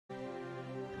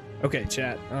Okay,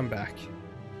 chat, I'm back.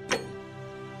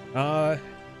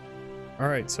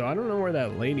 Alright, so I don't know where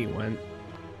that lady went.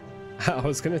 I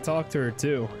was gonna talk to her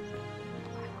too.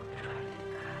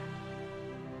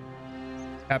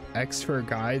 Tap X for a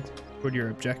guide toward your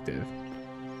objective.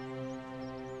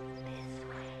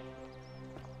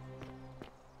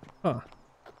 Huh.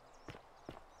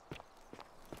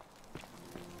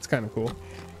 It's kind of cool.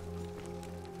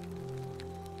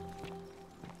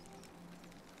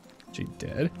 She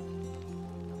dead?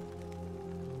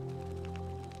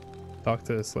 Talk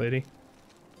to this lady.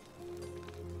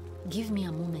 Give me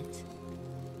a moment.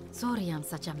 Sorry I'm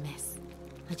such a mess.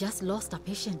 I just lost a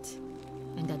patient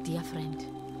and a dear friend.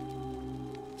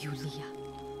 Yulia.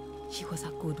 She was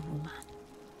a good woman.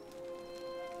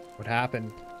 What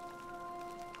happened?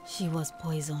 She was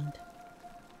poisoned.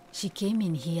 She came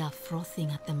in here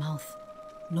frothing at the mouth.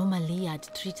 Normally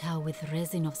I'd treat her with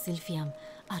resin of silphium,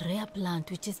 a rare plant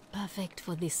which is perfect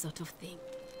for this sort of thing.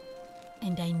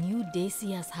 And I knew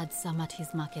Decius had some at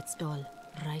his market stall,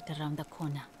 right around the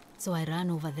corner. So I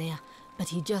ran over there, but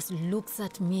he just looks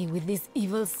at me with this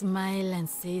evil smile and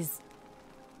says,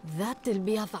 "That'll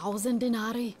be 1,000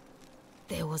 denarii."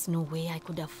 There was no way I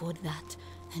could afford that,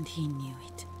 and he knew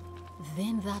it.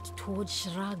 Then that toad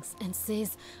shrugs and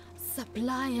says,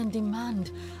 "Supply and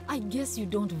demand. I guess you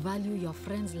don't value your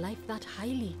friend's life that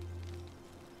highly."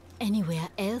 Anywhere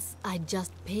else, I'd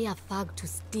just pay a thug to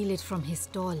steal it from his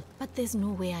stall. But there's no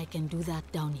way I can do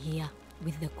that down here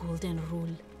with the golden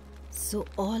rule. So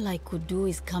all I could do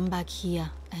is come back here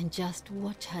and just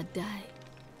watch her die.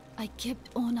 I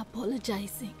kept on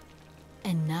apologizing.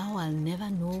 And now I'll never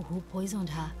know who poisoned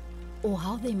her, or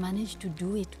how they managed to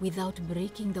do it without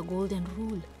breaking the golden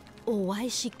rule, or why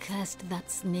she cursed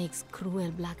that snake's cruel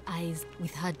black eyes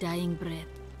with her dying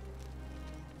breath.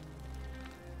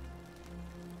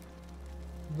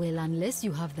 Well, unless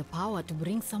you have the power to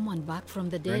bring someone back from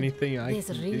the dead, there's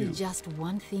really just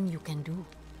one thing you can do.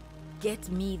 Get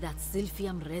me that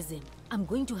silphium resin. I'm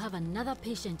going to have another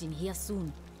patient in here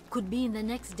soon. Could be in the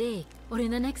next day, or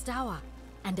in the next hour.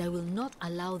 And I will not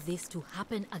allow this to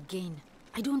happen again.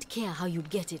 I don't care how you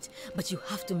get it, but you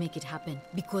have to make it happen.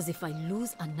 Because if I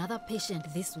lose another patient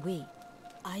this way,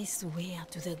 I swear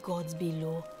to the gods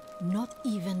below, not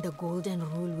even the golden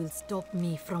rule will stop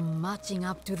me from marching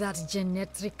up to that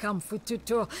genetricum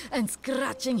fututo and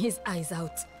scratching his eyes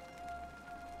out.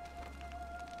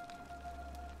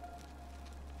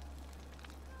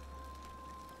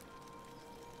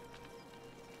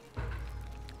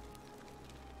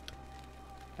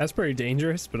 That's pretty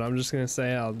dangerous, but I'm just gonna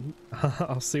say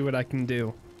I'll see what I can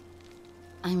do.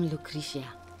 I'm Lucretia,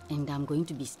 and I'm going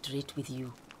to be straight with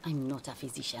you. I'm not a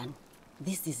physician.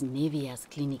 This is Nevia's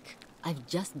clinic. I've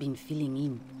just been filling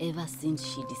in ever since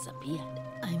she disappeared.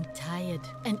 I'm tired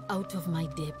and out of my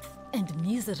depth and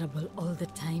miserable all the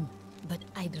time. But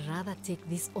I'd rather take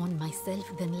this on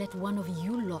myself than let one of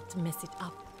you lot mess it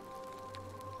up.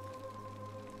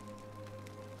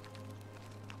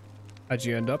 How'd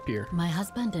you end up here? My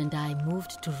husband and I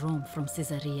moved to Rome from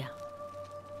Caesarea.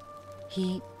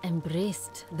 He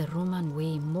embraced the Roman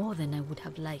way more than I would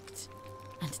have liked,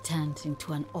 and turned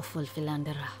into an awful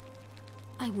philanderer.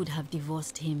 I would have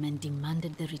divorced him and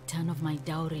demanded the return of my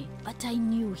dowry, but I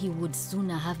knew he would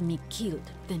sooner have me killed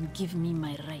than give me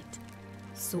my right.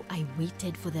 So I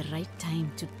waited for the right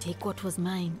time to take what was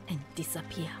mine and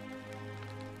disappear.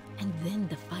 And then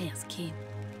the fires came.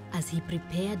 As he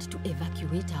prepared to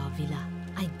evacuate our villa,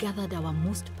 I gathered our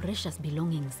most precious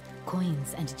belongings,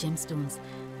 coins and gemstones,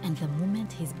 and the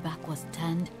moment his back was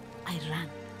turned, I ran.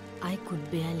 I could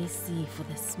barely see for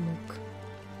the smoke,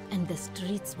 and the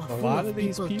streets were full of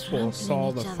people trampling each other. A lot of these people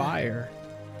saw the fire.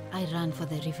 I ran for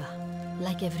the river,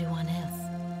 like everyone else,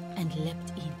 and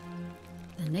leapt in.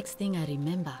 The next thing I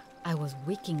remember, I was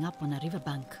waking up on a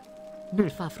riverbank,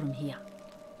 not far from here.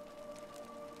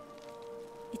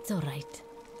 It's all right.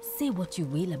 Say what you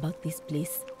will about this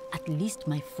place, at least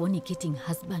my fornicating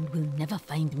husband will never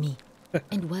find me.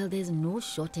 And while there's no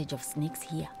shortage of snakes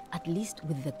here, at least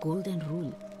with the golden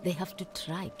rule, they have to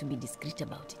try to be discreet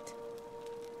about it.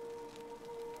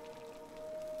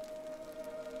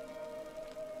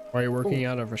 Why are you working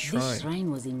out of a shrine? This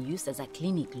shrine was in use as a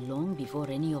clinic long before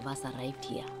any of us arrived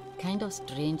here. Kind of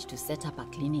strange to set up a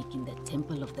clinic in the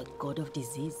temple of the god of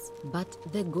disease. But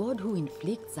the god who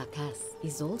inflicts a curse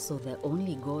is also the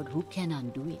only god who can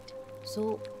undo it.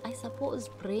 So I suppose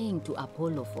praying to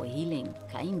Apollo for healing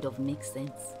kind of makes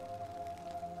sense.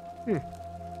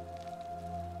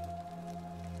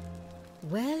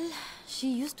 Well,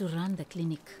 she used to run the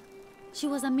clinic. She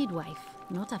was a midwife,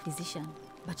 not a physician.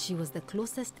 But she was the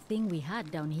closest thing we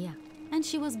had down here. And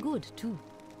she was good, too.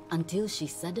 until she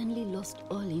suddenly lost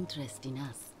all interest in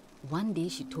us. One day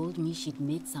she told me she'd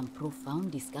made some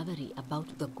profound discovery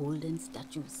about the golden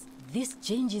statues. This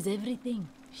changes everything,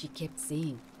 she kept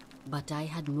saying, but I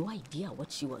had no idea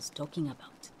what she was talking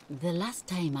about. The last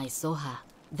time I saw her,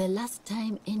 the last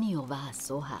time any of us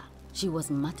saw her, she was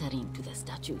muttering to the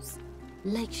statues,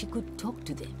 like she could talk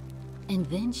to them. And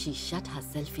then she shut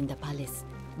herself in the palace,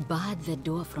 barred the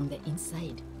door from the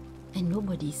inside, and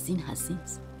nobody's seen her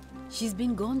since. She's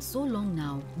been gone so long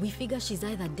now, we figure she's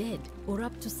either dead or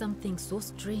up to something so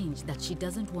strange that she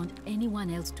doesn't want anyone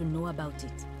else to know about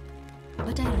it.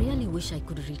 But I really wish I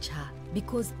could reach her,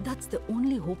 because that's the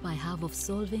only hope I have of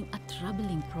solving a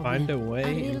troubling problem. Find a way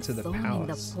real into the thorn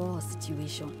palace. in the poor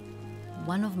situation.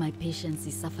 One of my patients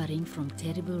is suffering from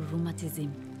terrible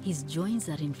rheumatism. His joints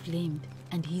are inflamed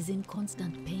and he's in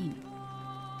constant pain.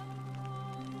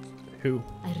 Who?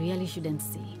 I really shouldn't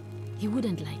say. He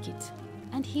wouldn't like it.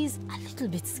 And he's a little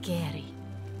bit scary.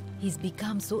 He's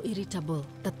become so irritable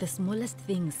that the smallest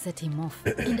things set him off.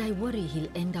 And I worry he'll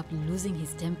end up losing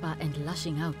his temper and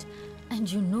lashing out.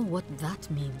 And you know what that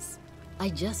means. I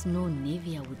just know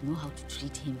Nevia would know how to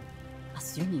treat him,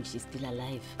 assuming she's still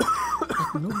alive.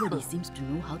 But nobody seems to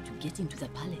know how to get into the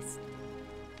palace.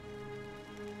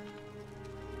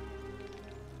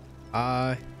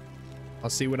 I'll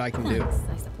see what I can do. Thanks,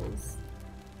 I suppose.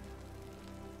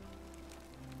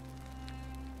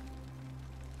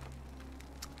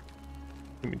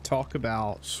 Can we talk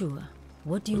about... Sure.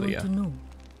 What do you Leah. want to know?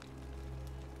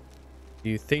 Do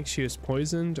you think she was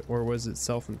poisoned, or was it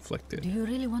self-inflicted? Do you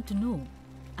really want to know?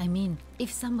 I mean,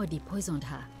 if somebody poisoned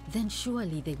her, then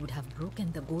surely they would have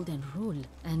broken the golden rule,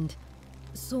 and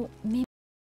so maybe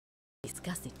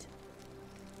discuss it.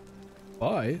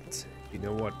 But you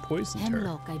know what poisoned her?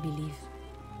 Hemlock, I believe.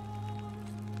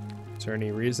 Is there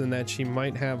any reason that she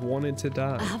might have wanted to I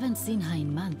die? haven't seen her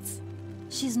in months.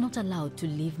 She's not allowed to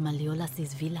leave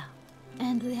Malleolas's villa,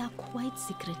 and they are quite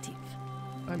secretive.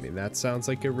 I mean, that sounds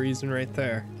like a reason right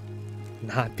there.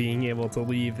 Not being able to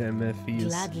leave him if he's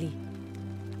Gladly.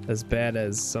 as bad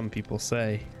as some people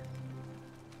say.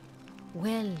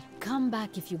 Well, come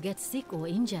back if you get sick or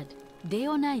injured, day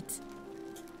or night.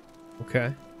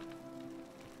 Okay.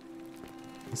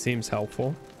 He seems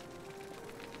helpful.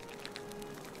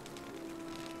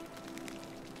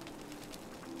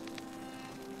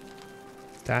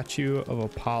 Statue of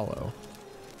Apollo.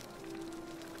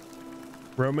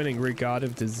 Roman and Greek god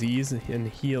of disease and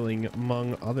healing,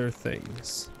 among other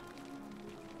things.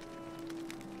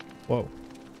 Whoa,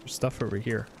 there's stuff over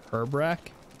here. Herbrack?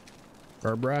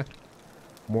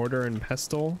 Mortar and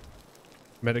pestle.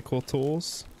 Medical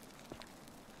tools.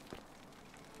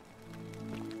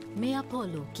 May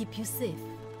Apollo keep you safe.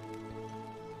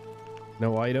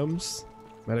 No items.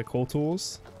 Medical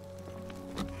tools.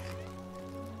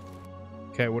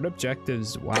 Okay, what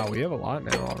objectives? Wow, we have a lot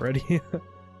now already.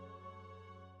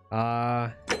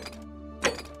 A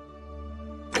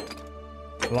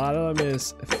lot of them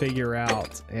is figure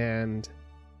out and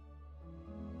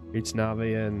reach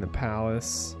Navia in the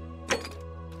palace.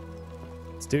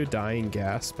 Let's do dying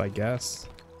gasp, I guess.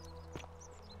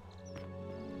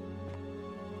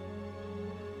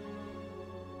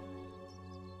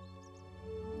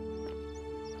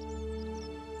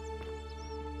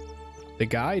 The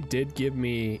guy did give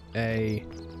me a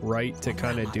right to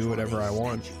kind of do whatever I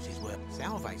want.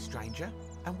 Salve, stranger,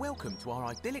 and welcome to our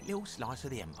idyllic little slice of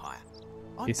the Empire.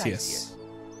 I'm Decius.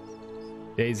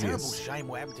 Terrible shame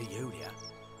what happened to you, dear.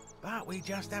 But we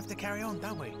just have to carry on,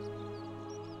 don't we?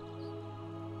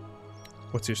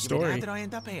 What's your How story? did I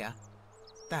end up here?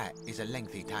 That is a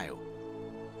lengthy tale.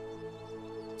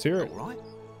 Let's hear it. All right.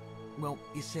 Well,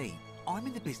 you see, I'm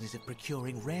in the business of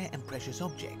procuring rare and precious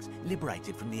objects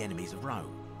liberated from the enemies of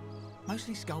Rome.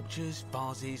 Mostly sculptures,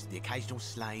 vases, the occasional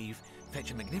slave.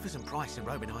 Fetch a magnificent price in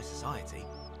Roman high society.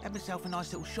 Had myself a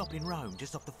nice little shop in Rome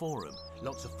just off the Forum.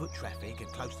 Lots of foot traffic and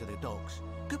close to the docks.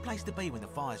 Good place to be when the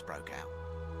fires broke out.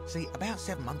 See, about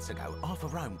 7 months ago, half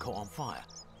of Rome caught on fire.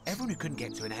 Everyone who couldn't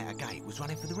get to an outer gate was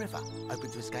running for the river,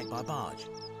 hoping to escape by barge.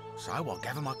 So I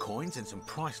gathered my coins and some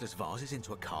priceless vases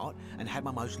into a cart and had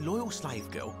my most loyal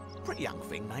slave girl, pretty young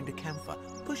thing named Acantha,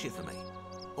 push it for me.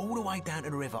 All the way down to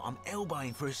the river, I'm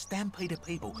elbowing for a stampede of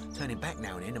people, turning back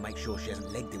now and then to make sure she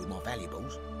hasn't legged it with my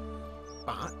valuables.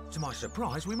 But, to my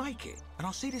surprise, we make it, and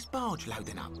I see this barge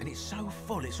loading up, and it's so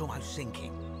full it's almost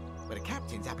sinking. But the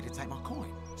captain's happy to take my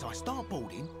coin, so I start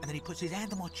boarding, and then he puts his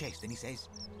hand on my chest and he says,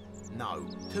 "No,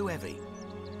 too heavy.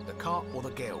 The cart or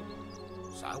the girl."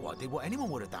 So I did what anyone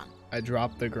would have done. I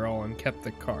dropped the girl and kept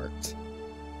the cart.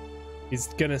 He's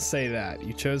gonna say that.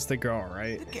 You chose the girl,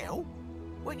 right? The girl?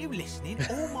 Weren't you listening?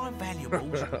 All my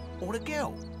valuables or the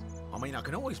girl? I mean, I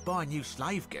can always buy a new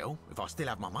slave girl if I still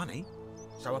have my money.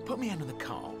 So I put my hand on the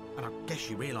car, and I guess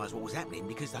she realised what was happening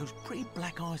because those pretty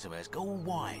black eyes of hers go all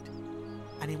wide.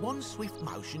 And in one swift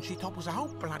motion, she topples the whole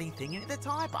bloody thing into the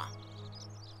Tiber.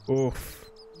 Oof.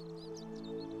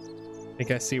 I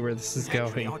think I see where this is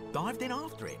Naturally, going. I dived in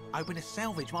after it, hoping to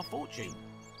salvage my fortune.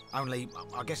 Only,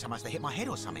 I guess I must have hit my head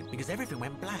or something because everything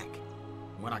went black.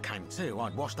 When I came to,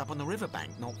 I'd washed up on the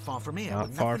riverbank, not far from here. Not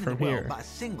with far nothing in from the world here. but a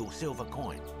single silver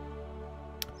coin.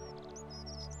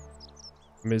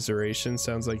 Commiseration.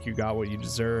 Sounds like you got what you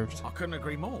deserved. I couldn't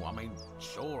agree more. I mean,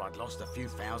 sure, I'd lost a few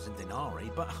thousand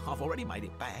denarii, but I've already made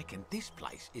it back, and this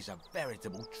place is a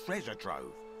veritable treasure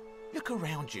trove. Look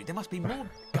around you. There must be more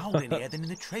gold in here than in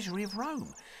the treasury of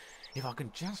Rome. If I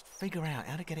can just figure out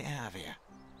how to get it out of here.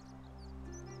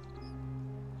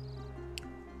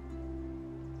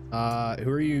 Who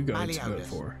are you going to vote Malleolus.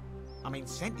 for? I mean,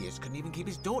 Sentius couldn't even keep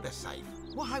his daughter safe.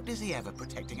 What hope does he have of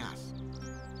protecting us?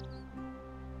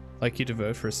 Like you to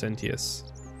vote for Sentius.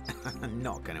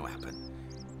 Not going to happen.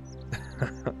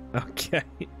 Okay.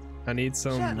 I need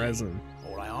some Certainly. resin.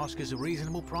 All I ask is a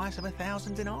reasonable price of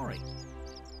 1,000 denarii.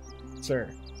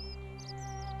 Sir.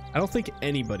 I don't think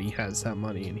anybody has that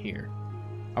money in here.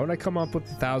 How would I come up with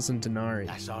 1,000 denarii?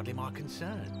 That's hardly my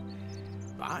concern.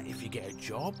 But if you get a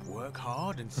job, work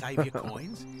hard and save your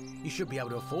coins, you should be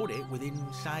able to afford it within,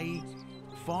 say,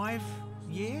 5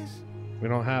 years? We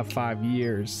don't have 5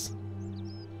 years.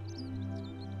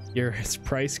 You're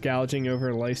price gouging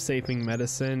over life-saving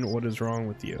medicine. What is wrong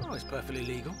with you? Oh, it's perfectly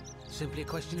legal. Simply a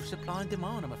question of supply and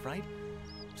demand, I'm afraid.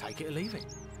 Take it or leave it.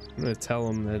 I'm gonna tell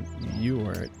him that you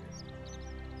weren't.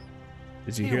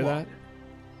 Did you hear that?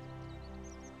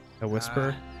 A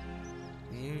whisper?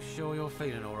 You sure you're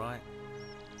feeling all right?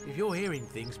 If you're hearing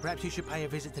things, perhaps you should pay a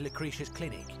visit to Lucretia's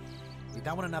clinic. You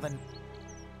don't want another...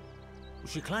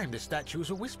 She claimed the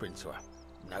statues were whispering to her.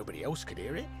 Nobody else could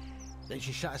hear it. Then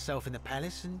she shut herself in the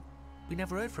palace and we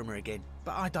never heard from her again.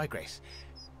 But I digress.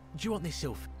 Do you want this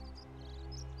sylph?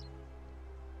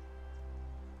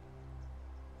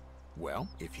 Well,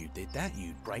 if you did that,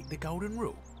 you'd break the golden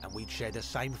rule, and we'd share the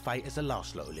same fate as the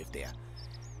last lot who lived here.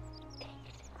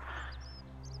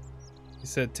 He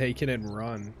said take it and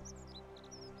run.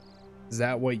 Is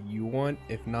that what you want?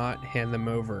 If not, hand them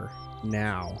over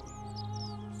now.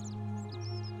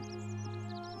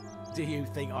 Do you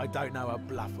think I don't know a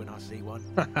bluff when I see one?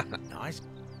 Nice.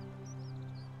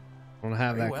 I don't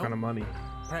have Very that well. kind of money.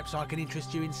 Perhaps I can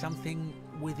interest you in something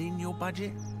within your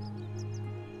budget?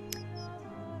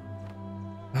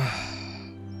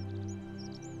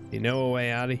 You know a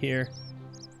way out of here?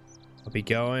 I'll be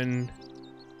going.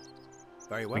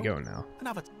 Very well. We go now.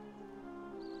 Another...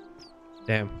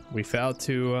 Damn, we failed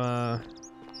to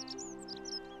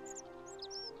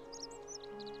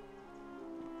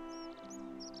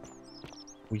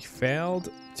we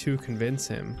failed to convince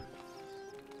him.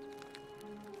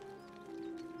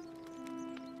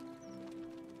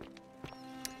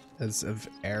 As of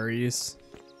Ares.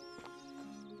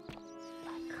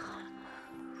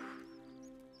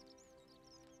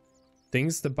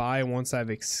 Things to buy once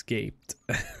I've escaped.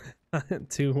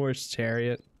 2-horse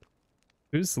chariot.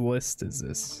 Whose list is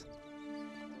this?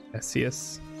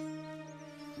 Esius?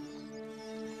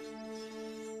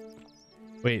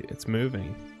 Wait, it's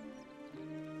moving.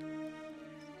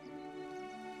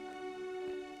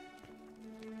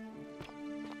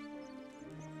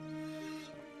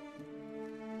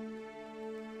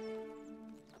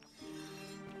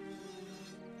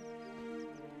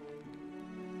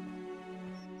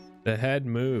 The head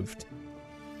moved.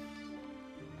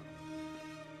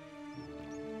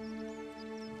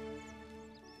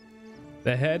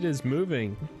 The head is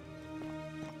moving.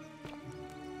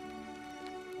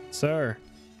 Sir.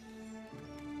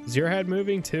 Is your head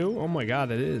moving too? Oh my god,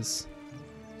 it is.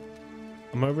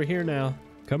 I'm over here now.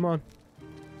 Come on.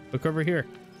 Look over here.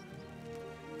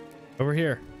 Over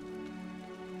here.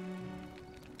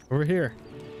 Over here.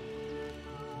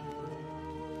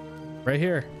 Right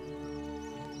here.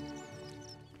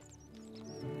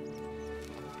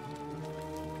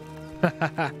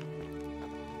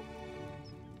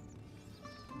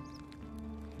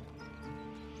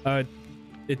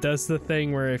 It does the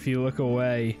thing where if you look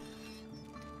away,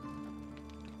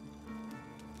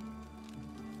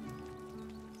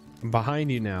 I'm behind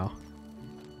you now.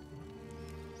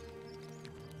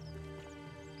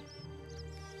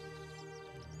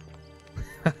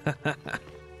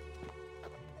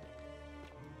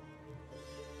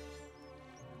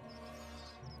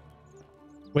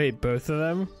 Wait, both of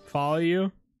them follow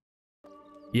you?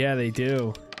 Yeah, they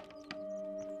do.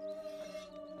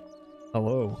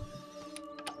 Hello.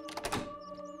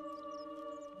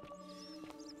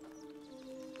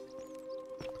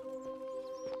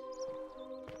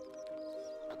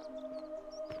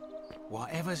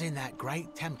 Whatever's in that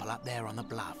great temple up there on the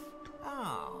bluff.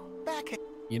 Oh, back at...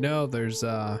 You know, there's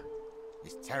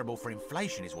It's terrible for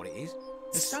inflation is what it is.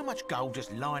 There's so much gold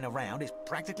just lying around, it's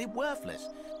practically worthless.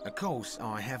 Of course,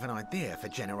 I have an idea for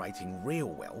generating real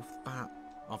wealth, but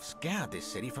I've scoured this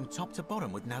city from top to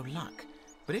bottom with no luck.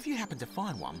 But if you happen to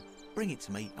find one, bring it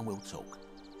to me and we'll talk.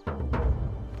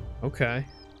 okay.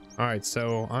 All right,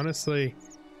 so honestly,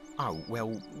 Oh,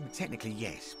 well, technically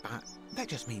yes, but that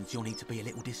just means you'll need to be a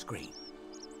little discreet.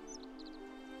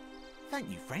 Thank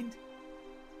you, friend.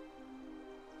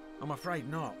 I'm afraid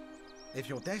not. If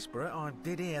you're desperate, I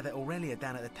did hear that Aurelia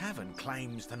down at the tavern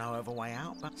claims to know of a way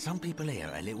out, but some people here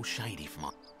are a little shady for my...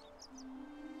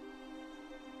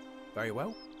 Very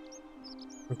well.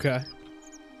 okay.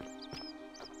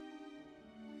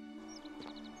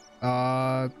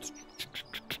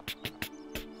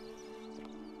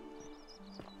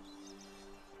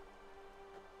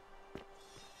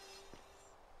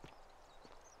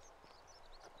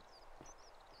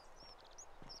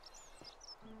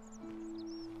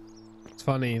 It's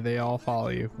funny, they all follow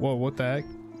you. Whoa, what the heck?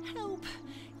 Help!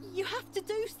 You have to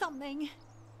do something.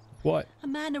 What? A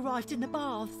man arrived in the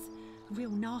baths. A real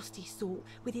nasty sort,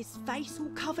 with his face all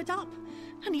covered up.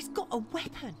 And he's got a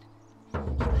weapon.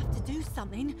 You have to do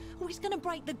something, or he's gonna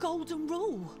break the golden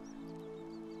rule.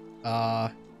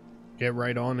 Get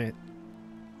right on it.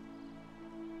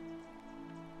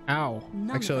 Ow.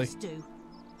 None Actually, of us do.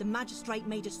 The magistrate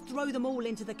made us throw them all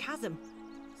into the chasm.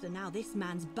 So now this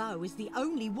man's bow is the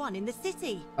only one in the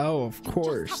city. oh, of You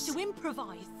course. just have to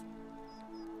improvise.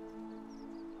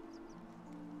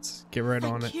 Let's get right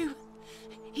on Thank it. you.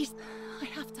 I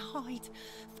have to hide.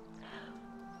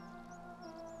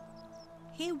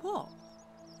 Hear what?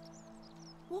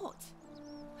 What?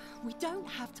 We don't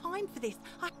have time for this.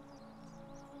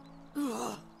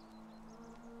 Ugh.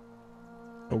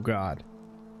 Oh God.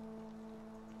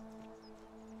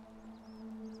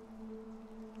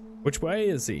 Which way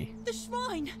is he? The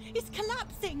shrine is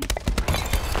collapsing.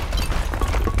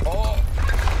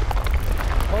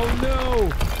 Oh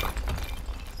no!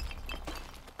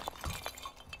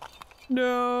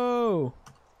 No!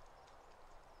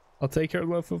 I'll take your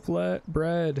loaf of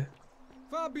bread.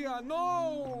 Fabia,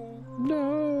 no!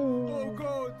 No! Oh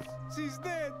God, she's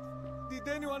dead! Did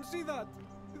anyone see that?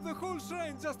 The whole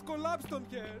shrine just collapsed on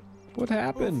her. What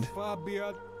happened? Oh,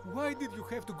 Fabia, why did you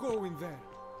have to go in there?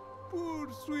 Poor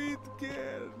sweet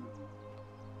girl.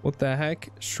 What the heck?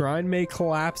 Shrine may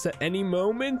collapse at any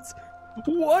moment?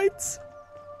 What?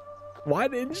 Why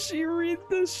didn't she read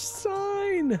the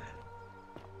sign?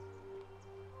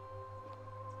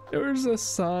 There was a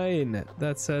sign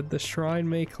that said the shrine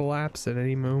may collapse at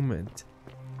any moment.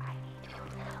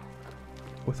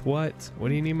 With what? What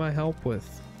do you need my help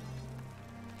with?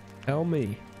 Tell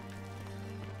me.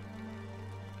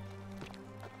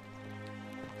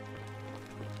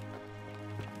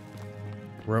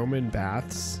 Roman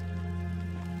baths?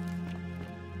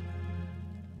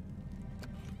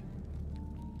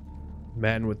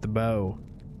 Man with the bow.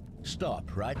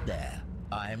 Stop right there.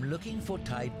 I'm looking for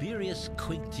Tiberius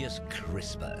Quinctius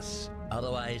Crispus,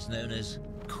 otherwise known as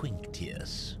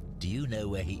Quinctius. Do you know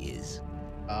where he is?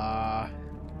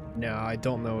 No, I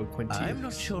don't know what Quintius. I'm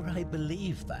not sure I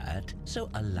believe that, so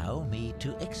allow me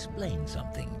to explain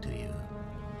something to you.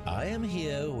 I am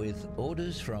here with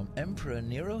orders from Emperor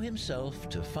Nero himself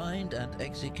to find and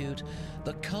execute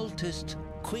the cultist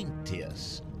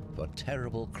Quinctius for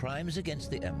terrible crimes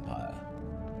against the Empire.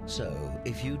 So,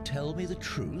 if you tell me the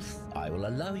truth, I will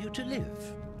allow you to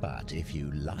live. But if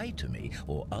you lie to me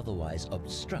or otherwise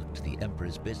obstruct the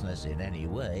Emperor's business in any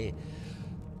way,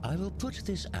 I will put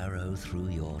this arrow through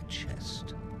your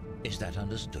chest. Is that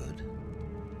understood?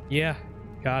 Yeah,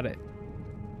 got it.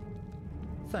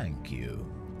 Thank you.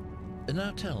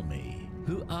 Now tell me,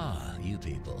 who are you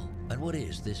people, and what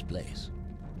is this place?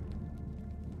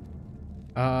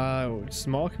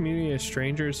 Small community of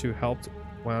strangers who helped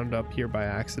wound up here by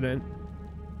accident.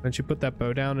 Why don't you put that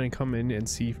bow down and come in and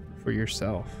see for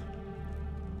yourself?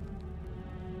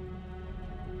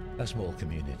 A small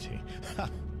community. Ha!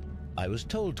 I was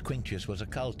told Quinctius was a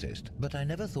cultist, but I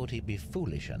never thought he'd be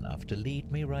foolish enough to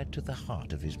lead me right to the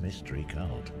heart of his mystery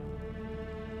cult.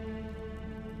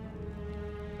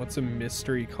 What's a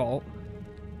mystery cult?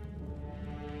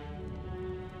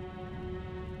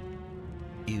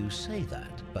 You say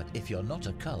that, but if you're not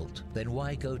a cult, then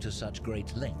why go to such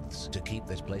great lengths to keep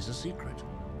this place a secret?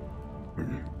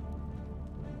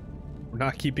 We're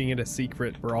not keeping it a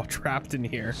secret. We're all trapped in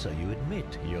here. So you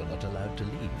admit you're not allowed to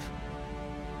leave?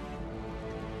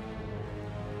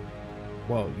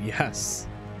 Well, yes.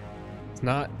 It's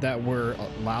not that we're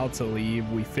allowed to leave.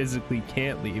 We physically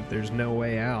can't leave. There's no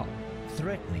way out.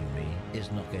 Threatening me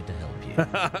is not going to help you.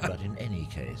 But in any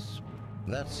case,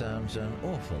 that sounds an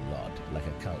awful lot like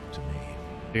a cult to me.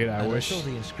 Dude, I wish. I saw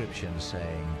the inscription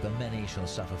saying, "The many shall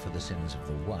suffer for the sins of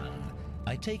the one."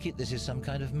 I take it this is some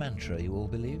kind of mantra you all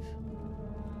believe?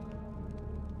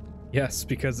 Yes,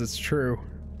 because it's true.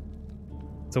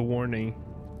 It's a warning.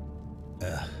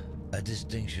 A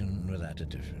distinction without a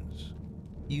difference.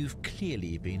 You've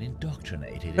clearly been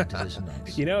indoctrinated into this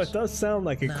nonsense. You know, it does sound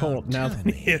like a cult now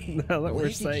that we're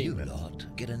saying you it. lot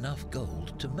get enough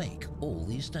gold to make all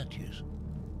these statues?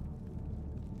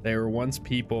 They were once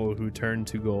people who turned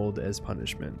to gold as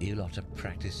punishment. You lot are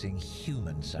practicing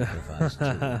human sacrifice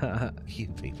too. You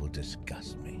people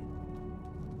disgust me.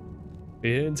 We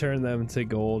didn't turn them to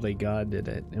gold, a god did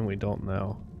it, and we don't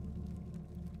know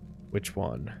which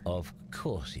one. Of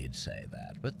course you'd say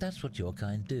that, but that's what your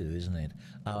kind do, isn't it?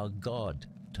 Our god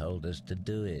told us to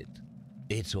do it.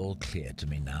 It's all clear to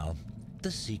me now. The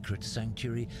secret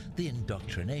sanctuary, the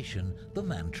indoctrination, the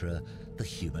mantra, the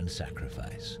human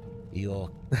sacrifice. You're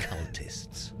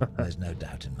cultists, there's no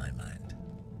doubt in my mind.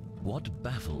 What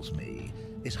baffles me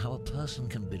is how a person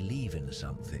can believe in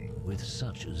something with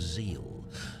such zeal.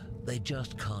 They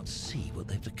just can't see what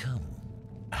they've become.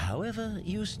 However,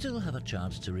 you still have a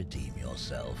chance to redeem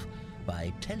yourself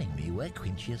by telling me where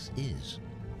Quintius is.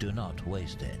 Do not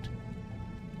waste it.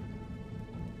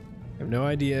 I have no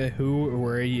idea who or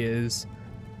where he is.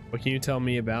 What can you tell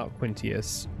me about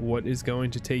Quintius? What's it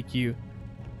going to take you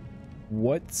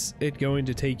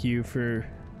for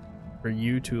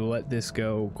you to let this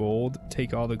go? Gold?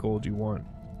 Take all the gold you want.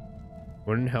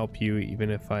 Wouldn't help you even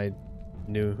if I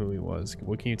knew who he was.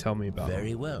 What can you tell me about him?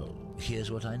 Very well.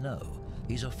 Here's what I know.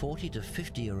 He's a 40 to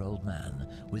 50-year-old man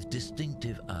with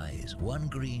distinctive eyes, one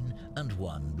green and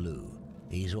one blue.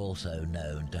 He's also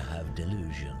known to have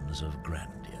delusions of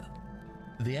grandeur.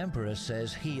 The Emperor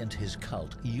says he and his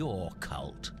cult, your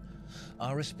cult,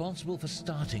 are responsible for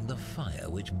starting the fire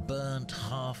which burnt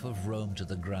half of Rome to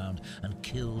the ground and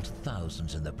killed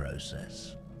thousands in the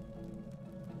process.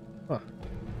 Huh.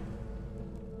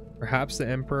 Perhaps the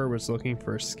Emperor was looking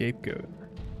for a scapegoat.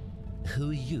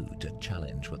 Who are you to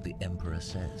challenge what the Emperor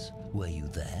says? Were you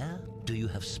there? Do you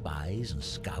have spies and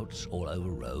scouts all over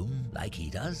Rome like he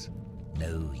does?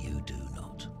 No, you do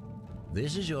not.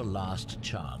 This is your last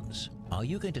chance. Are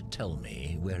you going to tell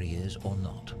me where he is or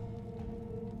not?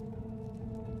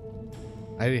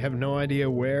 I have no idea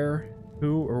where,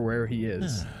 who, or where he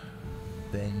is.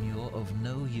 Then you're of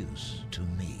no use to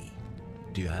me.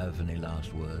 Do you have any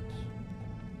last words?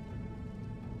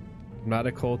 I'm not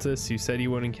a cultist. You said you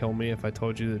wouldn't kill me if I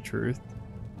told you the truth.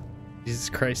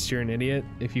 Jesus Christ, you're an idiot.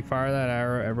 If you fire that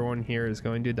arrow, everyone here is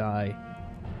going to die.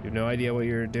 You have no idea what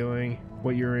you're doing,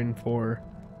 what you're in for,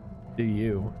 do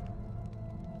you?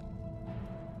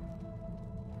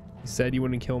 You said you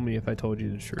wouldn't kill me if I told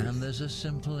you the truth. And there's a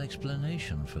simple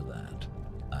explanation for that.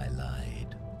 I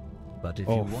lied. But if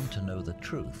you want to know the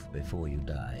truth before you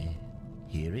die,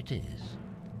 here it is.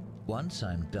 Once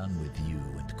I'm done with you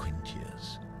and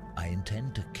Quintius, I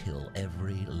intend to kill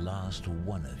every last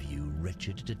one of you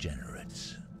wretched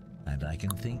degenerates. And I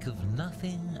can think of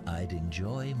nothing I'd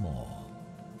enjoy more.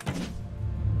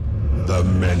 The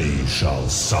many shall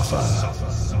suffer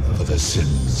for the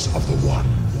sins of the one.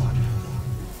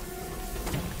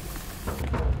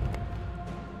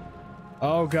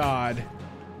 Oh God.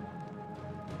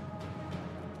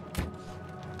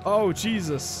 Oh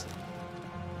Jesus.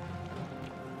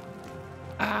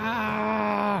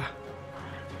 Ah!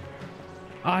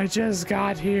 I just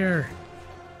got here.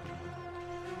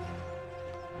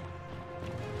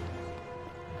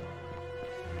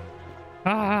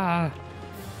 Ah!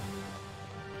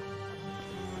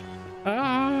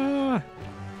 Ah!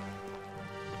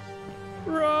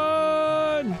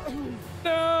 Run!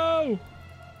 No!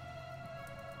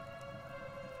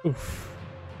 Oof.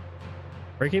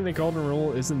 Breaking the golden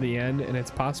rule isn't the end, and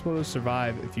it's possible to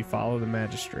survive if you follow the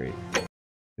magistrate.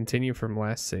 Continue from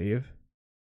last save.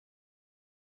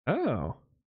 Oh.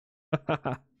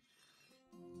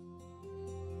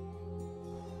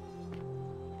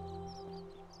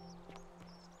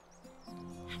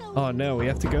 Oh no, we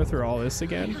have to go through all this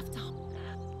again?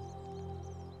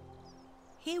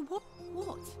 Here, what?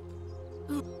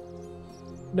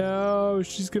 No,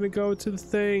 she's gonna go to the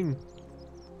thing.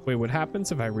 Wait, what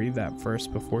happens if I read that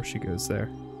first before she goes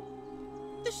there?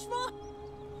 The shrine.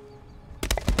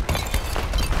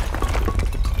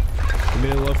 Give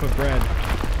me a loaf of bread.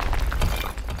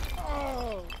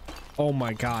 Oh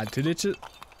my God, did it just...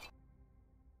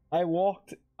 I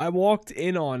walked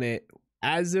in on it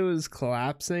as it was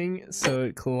collapsing, so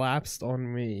it collapsed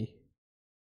on me.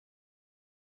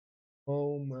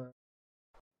 Oh my...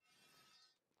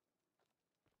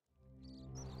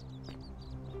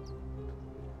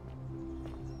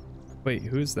 Wait,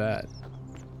 who's that?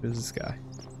 Who's this guy?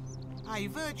 Hey,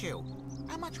 Virgil,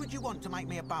 how much would you want to make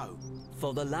me a bow?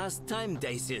 For the last time,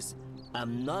 Dacius,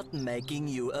 I'm not making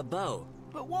you a bow.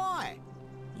 But why?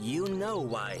 You know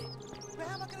why. But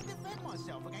how am I going to defend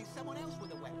myself against someone else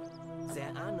with a weapon?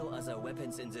 There are no other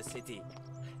weapons in the city.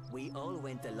 We all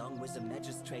went along with the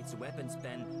magistrate's weapons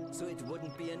ban, so it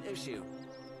wouldn't be an issue.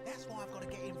 That's why I've got to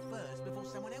get in first before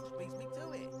someone else beats me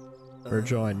to it.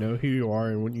 Virgil, I know who you are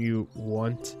and what you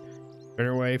want. Turn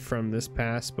away from this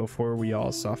past before we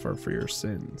all suffer for your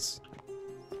sins.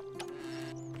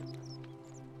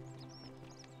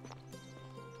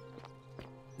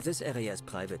 This area is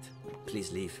private.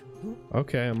 Please leave.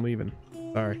 Okay, I'm leaving.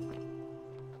 Sorry.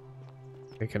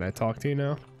 Hey, can I talk to you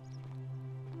now?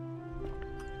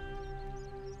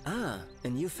 Ah, a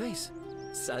new face.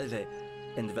 Salve,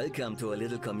 and welcome to a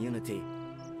little community.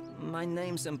 My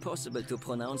name's impossible to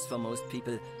pronounce for most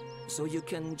people, so you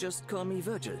can just call me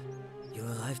Virgil. You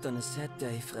arrived on a sad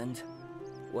day, friend.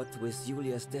 What with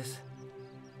Julia's death?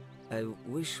 I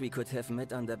wish we could have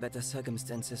met under better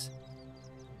circumstances.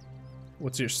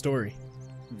 What's your story?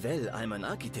 Well, I'm an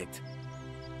architect.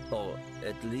 Or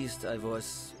at least I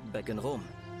was back in Rome.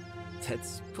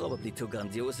 That's probably too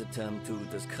grandiose a term to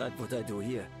describe what I do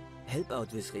here. Help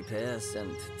out with repairs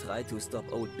and try to stop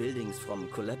old buildings from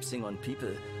collapsing on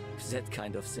people. That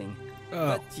kind of thing.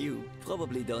 Oh. But you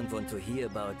probably don't want to hear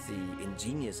about the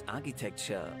ingenious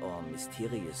architecture or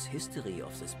mysterious history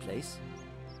of this place.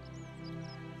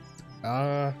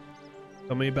 Tell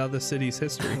me about the city's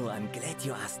history. Oh, I'm glad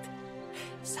you asked.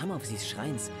 Some of these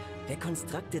shrines were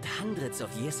constructed hundreds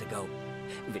of years ago,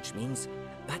 which means,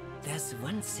 but there's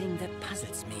one thing that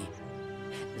puzzles me.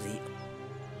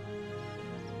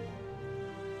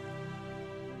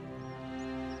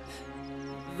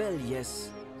 Well, yes,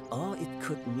 or it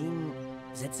could mean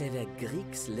that there were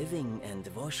Greeks living and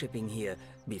worshipping here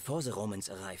before the Romans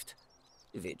arrived.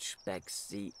 Which begs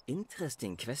the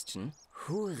interesting question,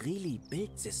 who really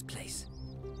built this place?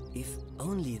 If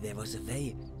only there was a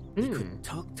way we could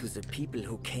talk to the people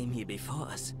who came here before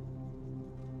us.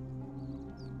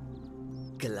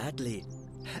 Gladly.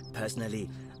 Personally,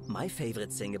 my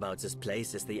favorite thing about this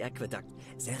place is the aqueduct.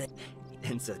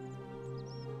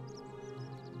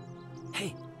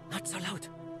 Hey, not so loud.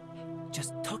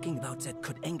 Just talking about that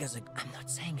could anger the... I'm not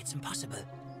saying it's impossible.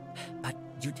 But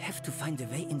you'd have to find a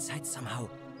way inside somehow.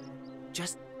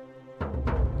 Just...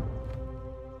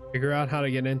 Figure out how to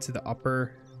get into the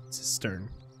upper cistern.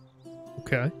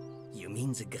 Okay. You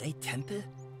mean the Great Temple?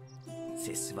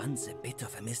 This one's a bit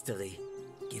of a mystery.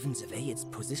 Given the way it's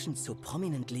positioned so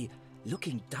prominently,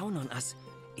 looking down on us,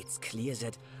 it's clear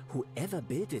that whoever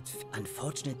built it,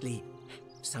 unfortunately,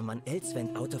 someone else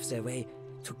went out of their way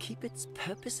to keep its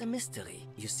purpose a mystery.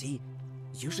 You see,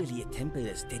 usually a temple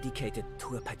is dedicated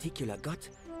to a particular god,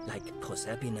 like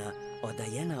Proserpina or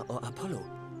Diana or Apollo.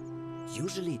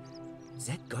 Usually,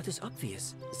 that god is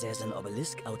obvious. There's an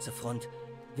obelisk out the front,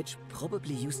 which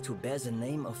probably used to bear the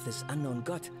name of this unknown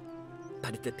god.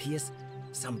 But it appears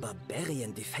some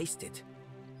barbarian defaced it.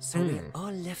 So we're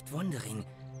all left wondering,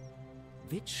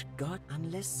 which god,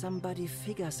 unless somebody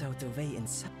figures out a way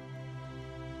inside?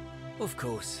 Of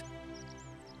course.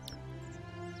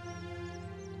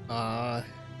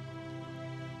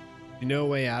 You know a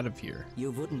way out of here.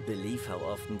 You wouldn't believe how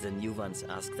often the new ones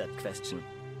ask that question.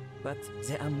 But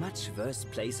there are much worse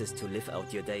places to live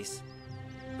out your days.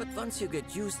 But once you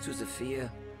get used to the fear,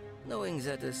 knowing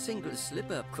that a single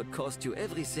slip-up could cost you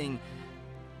everything...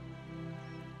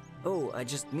 Oh, I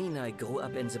just mean I grew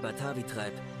up in the Batavi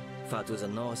tribe, far to the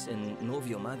north in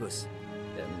Novio Magus,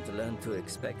 and learned to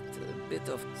expect a bit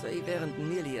of... They weren't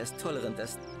nearly as tolerant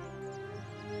as...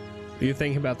 What do you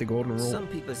think about the golden rule? Some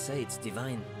people say it's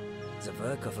divine, the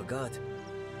work of a god,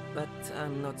 but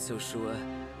I'm not so sure.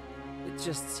 It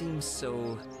just seems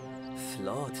so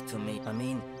flawed to me. I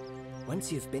mean,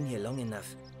 once you've been here long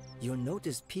enough, you'll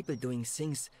notice people doing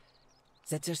things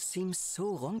that just seem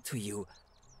so wrong to you.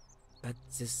 But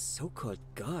this so-called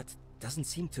god doesn't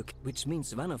seem to... Which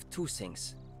means one of two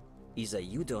things. Either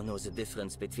you don't know the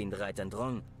difference between right and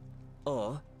wrong,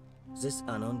 or this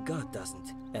unknown god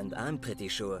doesn't, and I'm pretty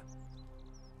sure.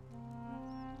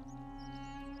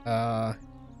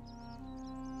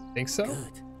 Think so?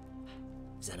 Good.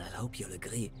 Then I hope you'll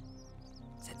agree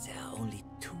that there are only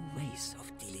two ways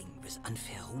of dealing with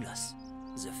unfair rulers.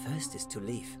 The first is to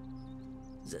leave.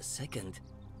 The second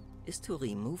is to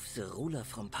remove the ruler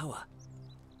from power.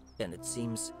 And it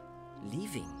seems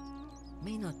leaving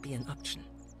may not be an option.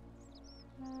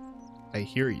 I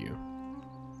hear you.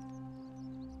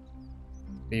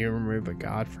 You remove a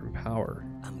god from power.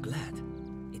 I'm glad.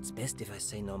 It's best if I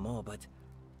say no more, but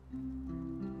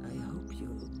I hope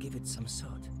you'll give it some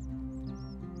thought.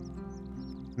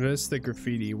 Notice the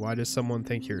graffiti. Why does someone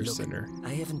think you're a Look, sinner? I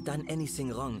haven't done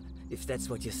anything wrong, if that's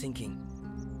what you're thinking.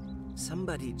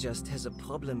 Somebody just has a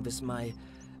problem with my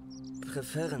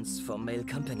preference for male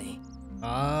company.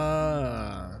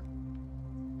 Ah.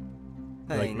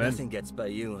 Hey, Like men. nothing gets by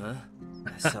you, huh?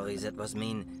 Sorry, that was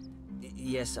mean.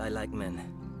 Yes, I like men.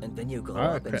 And when you grow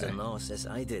up in the Okay. north, as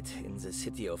I did, in the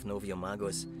city of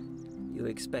Noviomagos, you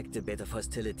expect a bit of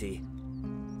hostility.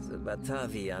 The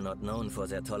Batavi are not known for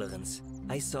their tolerance.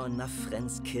 I saw enough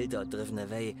friends killed or driven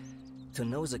away to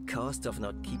know the cost of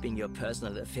not keeping your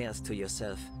personal affairs to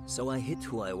yourself. So I hid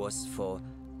who I was for,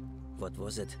 what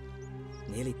was it,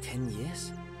 nearly 10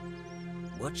 years?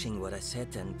 Watching what I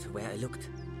said and where I looked.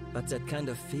 But that kind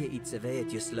of fear eats away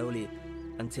at you slowly,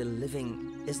 until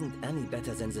living isn't any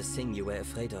better than the thing you were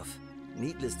afraid of.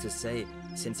 Needless to say,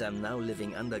 since I'm now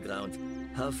living underground,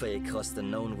 halfway across the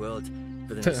known world,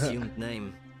 with an assumed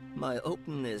name, my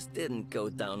openness didn't go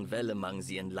down well among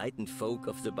the enlightened folk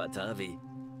of the Batavi.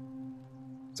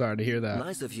 Sorry to hear that.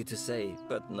 Nice of you to say,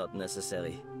 but not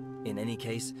necessary. In any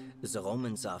case, the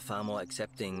Romans are far more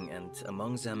accepting, and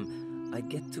among them, I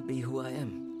get to be who I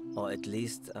am. Or at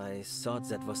least, I thought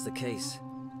that was the case.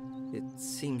 It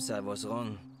seems I was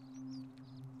wrong.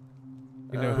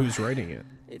 You know who's writing it?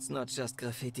 It's not just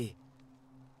graffiti.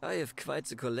 I have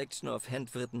quite a collection of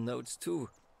handwritten notes too.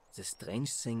 The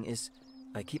strange thing is,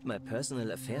 I keep my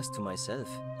personal affairs to myself.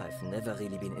 I've never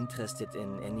really been interested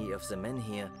in any of the men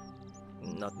here.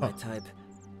 Not my type.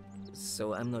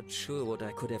 So I'm not sure what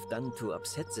I could have done to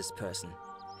upset this person.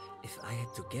 If I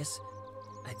had to guess,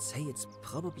 I'd say it's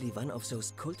probably one of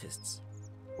those cultists.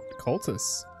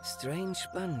 Cultists? Strange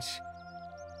bunch.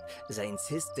 They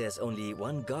insist there's only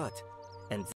one god,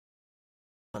 and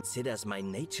considers my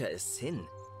nature a sin.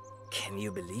 Can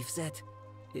you believe that?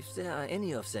 If there are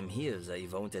any of them here, they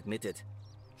won't admit it.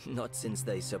 Not since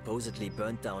they supposedly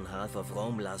burnt down half of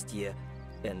Rome last year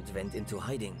and went into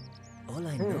hiding. All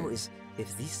I know is,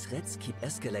 if these threats keep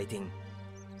escalating,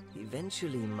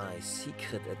 eventually my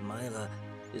secret admirer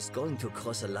is going to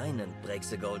cross a line and break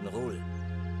the golden rule.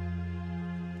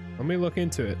 Let me look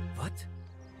into it. What?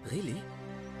 Really?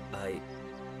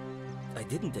 I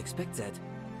didn't expect that.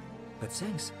 But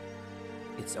thanks.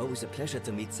 It's always a pleasure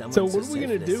to meet someone So what are we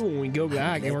gonna do when we go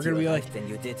back and we're gonna be like,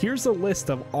 here's a list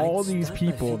of all these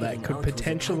people that could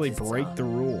potentially break the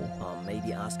rule. Or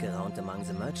maybe ask around among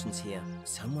the merchants here.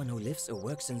 Someone who lives or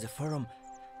works in the forum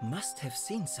must have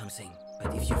seen something.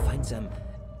 But if you find them,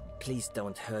 please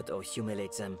don't hurt or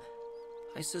humiliate them.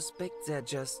 I suspect they're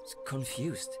just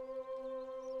confused.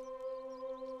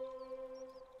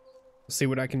 See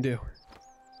what I can do.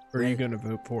 Who are you gonna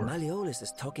vote for? Malleolus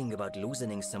is talking about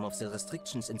loosening some of the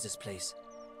restrictions in this place.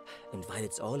 And while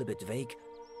it's all a bit vague,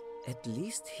 at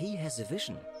least he has a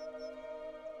vision.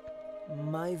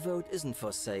 My vote isn't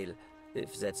for sale,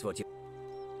 if that's what you...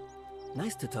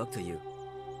 Nice to talk to you.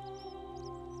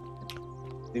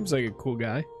 Seems like a cool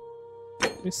guy.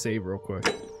 Let me save real quick.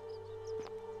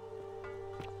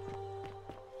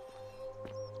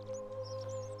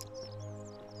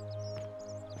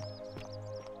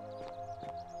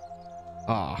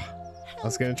 Ah, I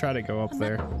was gonna try to go up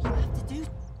there. You have to do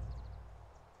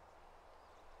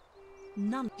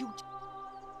none. You.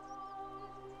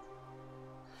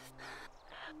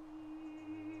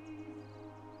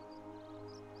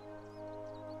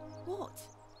 What?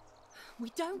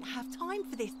 We don't have time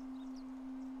for this.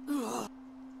 Ugh.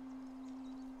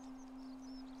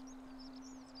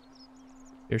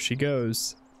 Here she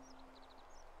goes.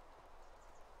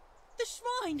 The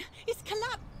shrine is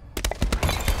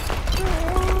collapsed.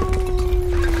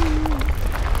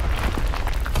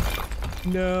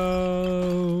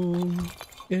 No,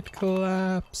 it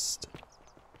collapsed.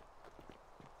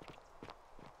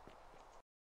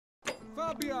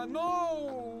 Fabia,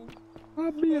 no!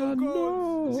 Fabia, Oh God,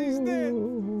 no. she's dead!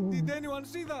 Did anyone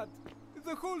see that?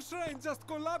 The whole shrine just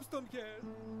collapsed on her.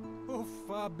 Oh,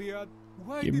 Fabia,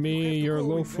 why Give did you me have to your go in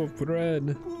loaf there? of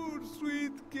bread. Poor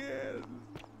sweet girl.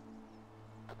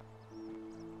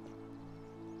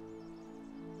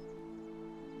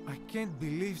 I can't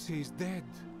believe she is dead.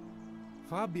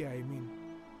 Fabia, I mean.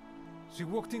 She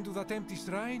walked into that empty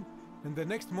shrine, and the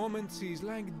next moment she is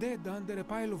lying dead under a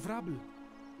pile of rubble.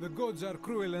 The gods are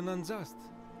cruel and unjust.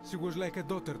 She was like a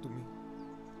daughter to me.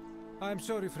 I'm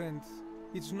sorry, friend.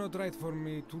 It's not right for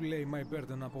me to lay my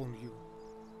burden upon you.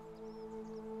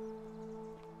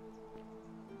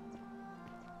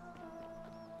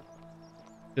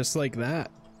 Just like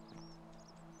that.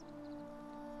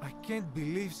 I can't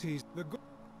believe she is the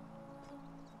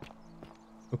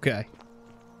Okay.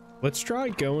 Let's try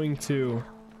going to...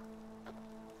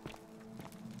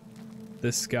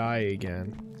 this guy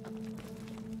again.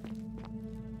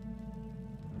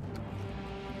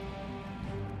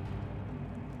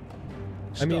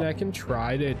 I mean, I can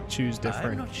try to choose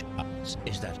different. I'm not sure.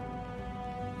 Is that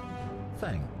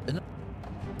thing?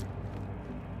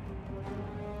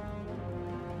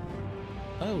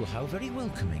 Oh, how very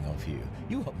welcoming of you.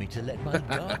 You want me to let my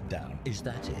guard down. Is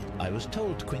that it? I was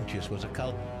told Quintius was a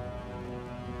cult.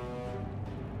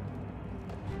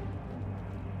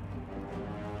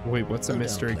 Wait, what's a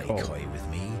mystery Don't play cult? coy with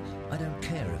me. I don't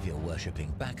care if you're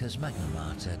worshipping Bacchus, Magna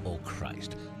Mater, or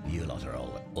Christ. You lot are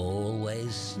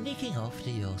always sneaking off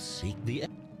to your seek.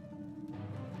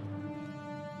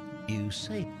 You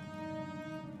say.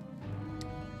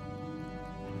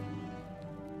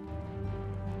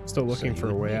 Still looking So for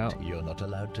a you way admit out. You're not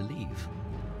allowed to leave.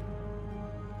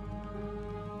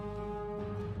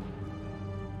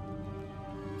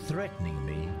 Threatening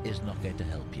me is not going to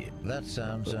help you. That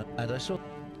sounds. And I saw.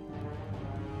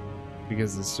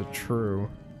 Because it's so true.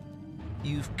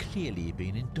 You've clearly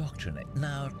been indoctrinated.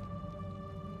 Now,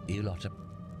 you lot are.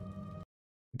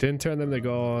 Didn't turn them to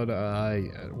gold.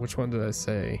 Which one did I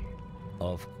say?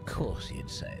 Of course you'd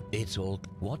say it. It's all.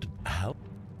 What? How?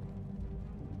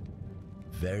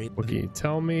 Very. What can you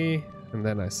tell me? And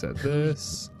then I said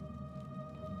this.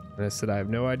 And I said I have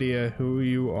no idea who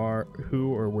you are,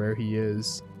 who or where he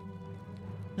is.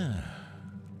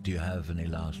 Do you have any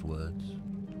last words?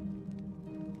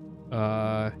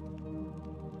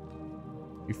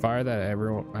 You fire that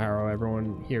arrow,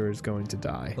 everyone here is going to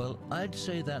die. Well, I'd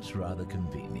say that's rather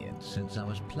convenient, since I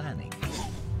was planning.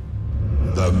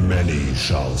 The many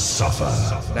shall suffer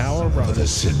Now or for run. the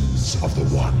sins of the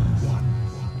one.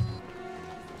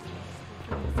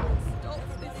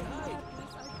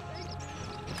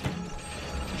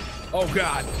 Oh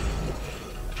God!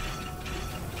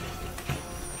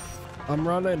 I'm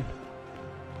running.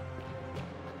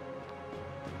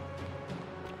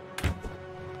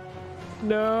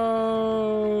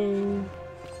 No.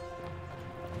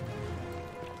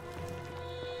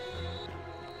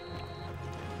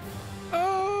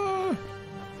 Oh.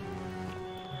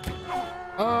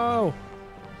 Oh.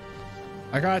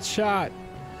 I got shot.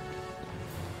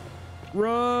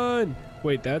 Run.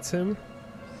 Wait, that's him?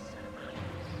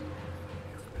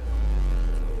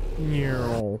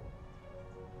 No.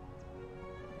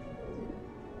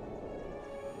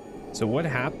 So what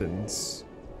happens?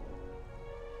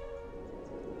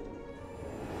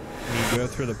 You go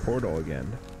through the portal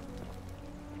again.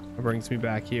 It brings me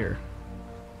back here.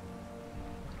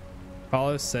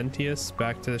 Follow Sentius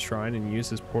back to the shrine and use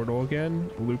his portal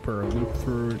again. Loop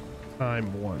through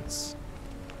time once.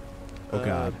 Oh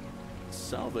God.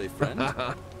 Salve, friend.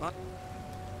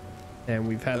 And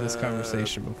we've had this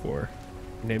conversation before.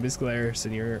 Your name is Glarus,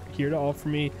 and you're here to offer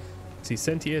me see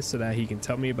Sentius so that he can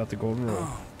tell me about the golden rule.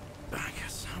 Oh,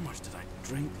 Bacchus, how much did I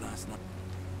drink last night?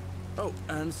 Oh,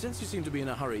 and since you seem to be in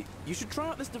a hurry, you should try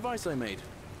out this device I made.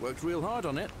 Worked real hard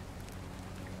on it.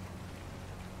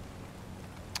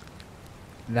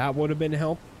 That would have been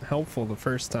helpful the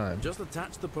first time. Just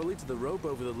attach the pulley to the rope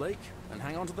over the lake and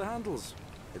hang on to the handles.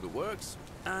 If it works,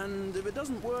 and if it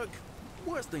doesn't work,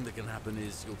 worst thing that can happen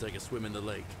is you'll take a swim in the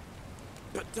lake.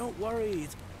 But don't worry,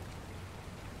 it's...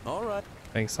 All right.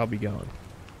 Thanks, I'll be going.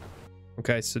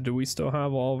 Okay, so do we still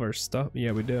have all of our stuff?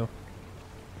 Yeah, we do.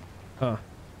 Huh.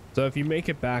 So if you make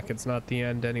it back, it's not the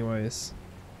end anyways.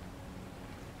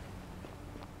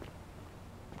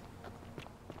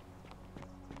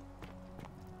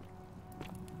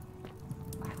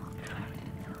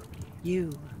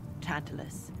 You,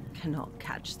 Tantalus, cannot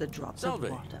catch the drops Salve.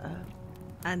 of water.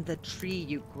 And the tree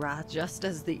you grasp, just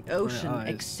as the ocean eyes.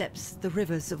 accepts the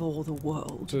rivers of all the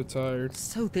world. So tired.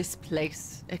 So this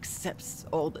place accepts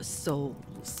all the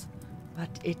souls.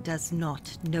 But it does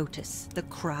not notice the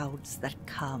crowds that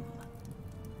come.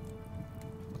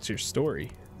 What's your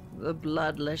story? The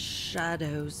bloodless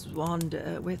shadows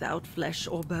wander without flesh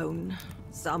or bone.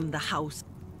 Some the house.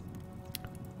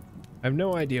 I have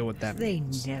no idea what that They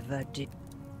means. never did.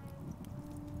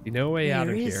 No way out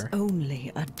of There is here.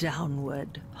 only a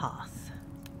downward path,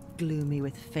 gloomy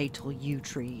with fatal yew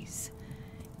trees.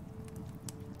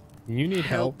 You need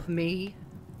help. me.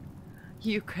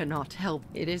 You cannot help.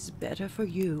 It is better for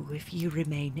you if you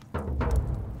remain.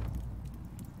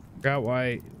 Forgot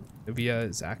why Livia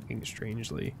is acting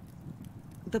strangely.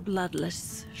 The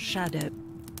bloodless shadow.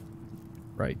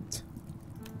 Right.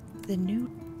 The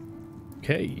new.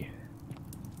 Okay.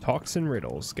 Talks and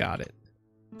riddles. Got it.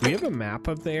 Do we have a map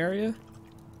of the area?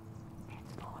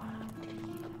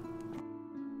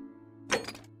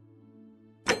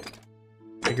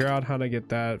 Figure out how to get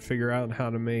that. Figure out how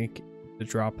to make the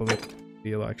drop of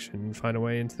the election. Find a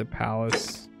way into the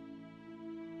palace.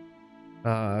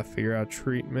 Figure out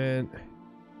treatment.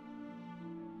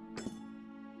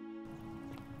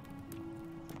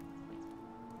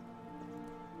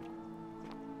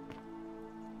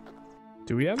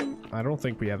 Do we have? I don't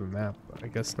think we have a map. I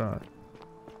guess not.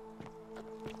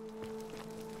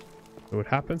 So what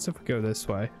happens if we go this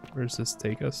way? Where does this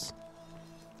take us?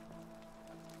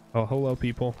 Oh, hello,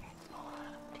 people.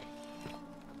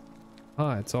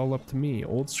 Ah, it's all up to me.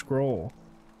 Old scroll.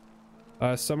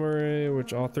 Summary,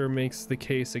 which author makes the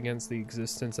case against the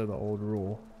existence of the old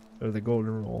rule, or the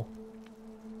golden rule.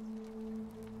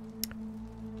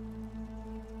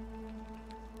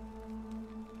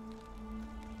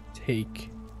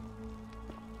 Take.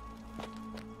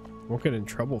 Won't get in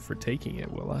trouble for taking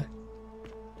it, will I?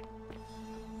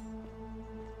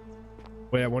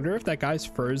 Wait, I wonder if that guy's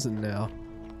frozen now.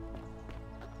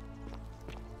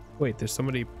 Wait, there's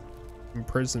somebody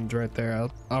imprisoned right there.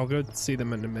 I'll go see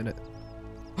them in a minute.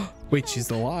 Wait, she's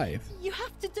alive. You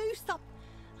have to do something.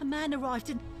 A man arrived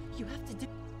and you have to do...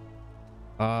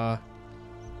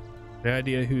 Any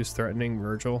idea who's threatening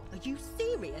Virgil? Are you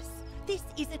serious? This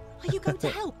isn't... Are you going to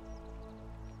help?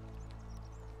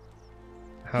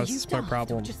 How's this my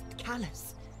problem? Or just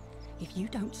callous. If you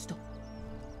don't stop...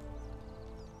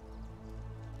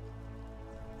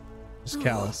 Just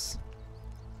callous.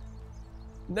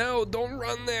 No, don't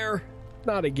run there.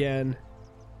 Not again.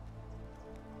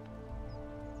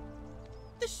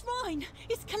 The shrine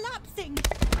is collapsing.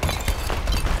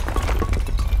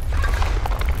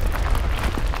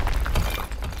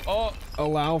 Oh,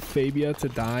 allow Fabia to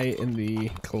die in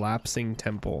the collapsing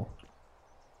temple.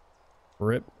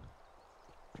 Rip.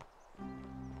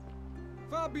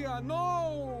 Fabia,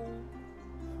 no!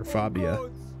 For Fabia. Oh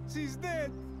God, she's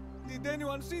dead. Did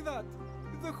anyone see that?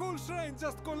 The whole shrine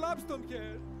just collapsed on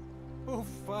her. Oh,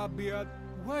 Fabia,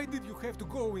 why did you have to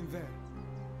go in there?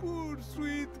 Poor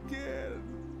sweet girl.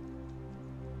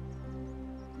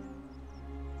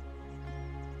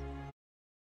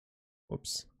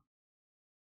 Whoops.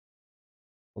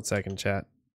 1 second, chat.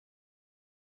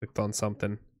 Clicked on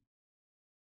something.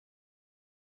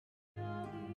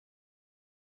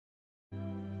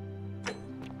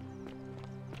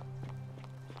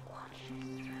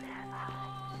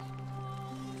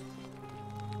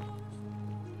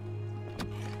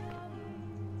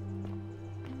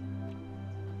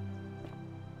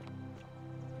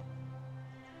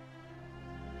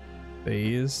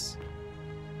 Phase.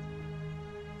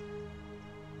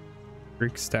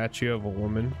 Greek statue of a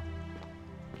woman.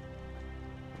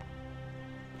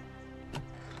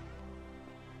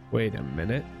 Wait a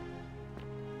minute.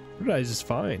 What did I just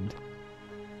find?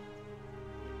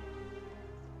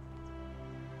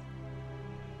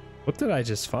 What did I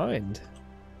just find?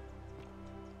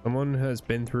 Someone has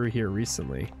been through here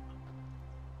recently.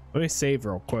 Let me save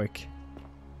real quick.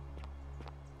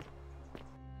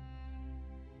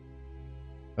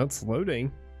 That's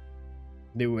loading.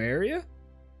 New area?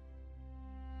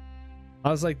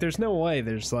 I was like, there's no way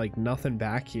there's like nothing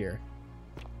back here.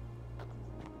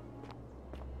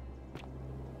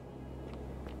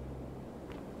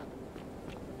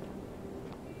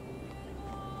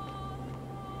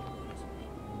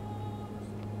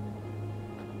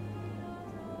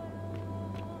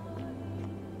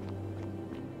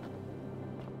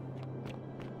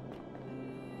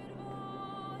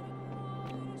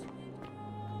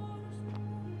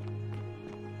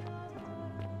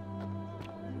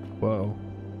 Whoa.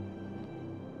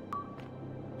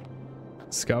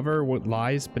 Discover what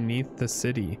lies beneath the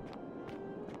city.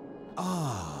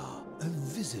 Ah, a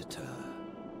visitor.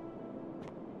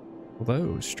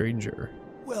 Hello, stranger.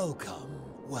 Welcome,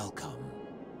 welcome.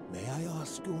 May I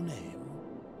ask your name?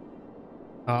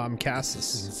 I'm Casas.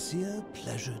 Sincere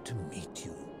pleasure to meet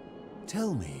you.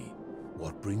 Tell me,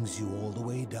 what brings you all the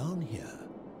way down here?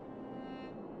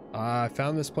 I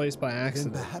found this place by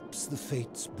accident. Then perhaps the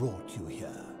fates brought you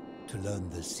here to learn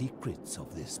the secrets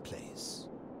of this place.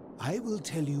 I will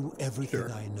tell you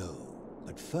everything I know,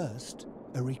 but first,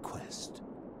 a request.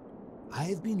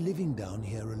 I've been living down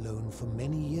here alone for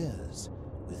many years,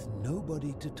 with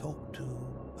nobody to talk to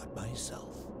but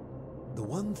myself. The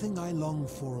one thing I long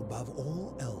for above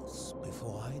all else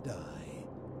before I die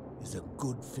is a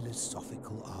good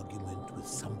philosophical argument with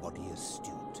somebody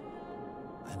astute.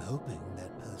 I'm hoping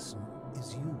that person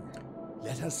is you.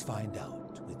 Let us find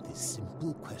out with this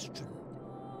simple question.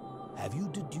 Have you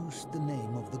deduced the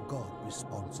name of the god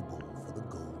responsible for the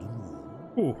Golden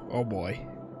Rule? Ooh, oh boy.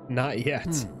 Not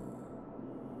yet.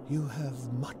 You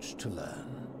have much to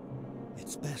learn.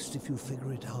 It's best if you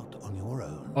figure it out on your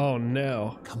own. Oh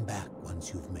no. Come back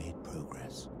once you've made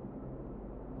progress.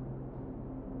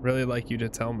 really like you to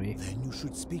tell me. Then you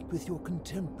should speak with your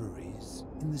contemporaries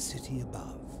in the city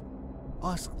above.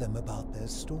 Ask them about their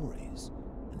stories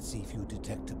and see if you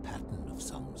detect a pattern of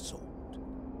some sort.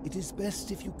 It is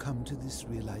best if you come to this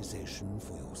realization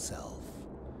for yourself.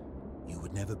 You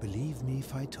would never believe me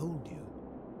if I told you.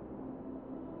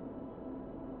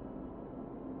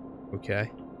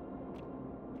 Okay.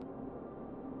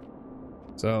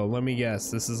 So let me guess,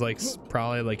 this is like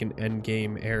probably like an end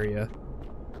game area.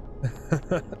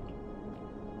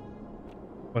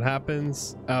 What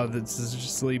happens? Oh, this is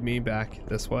just lead me back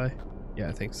this way. Yeah,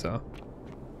 I think so.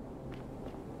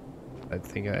 I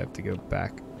think I have to go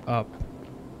back up.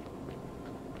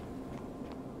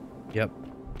 Yep.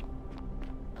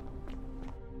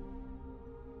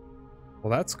 Well,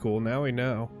 that's cool. Now we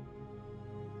know.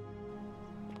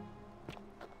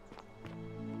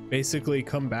 Basically,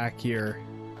 come back here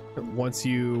once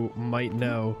you might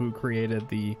know who created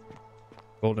the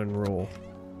golden rule.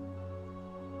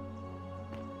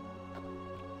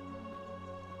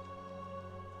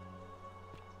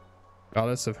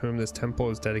 Goddess of whom this temple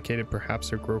is dedicated, perhaps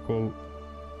her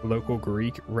local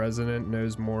Greek resident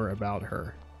knows more about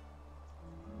her.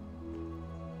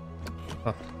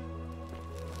 Huh.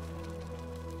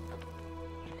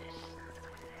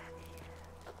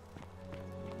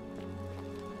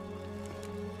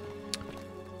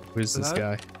 Who's this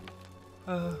guy?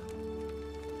 Hello?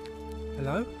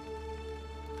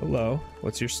 Hello,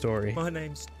 what's your story? My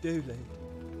name's Dooley.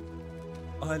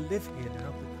 I live here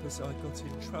now because I got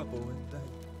in trouble and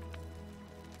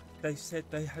they said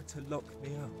they had to lock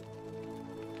me up.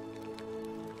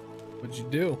 What'd you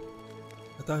do?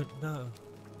 I don't know.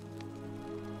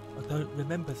 I don't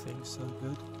remember things so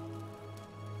good.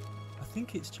 I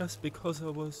think it's just because I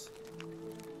was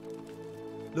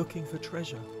looking for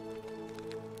treasure.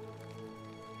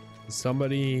 Did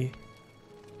somebody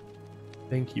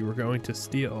think you were going to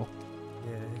steal?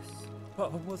 Yes.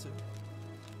 But I wasn't.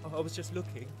 I was just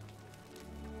looking.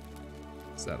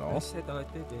 Is that all? They said I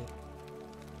did it.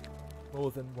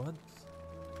 More than once.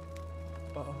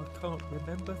 But I can't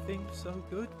remember things so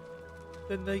good.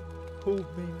 Then they called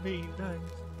me mean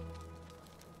names.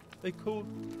 They called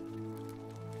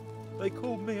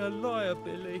me a liar,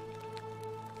 Billy.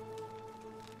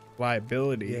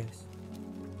 Liability? Yes.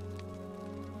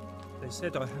 They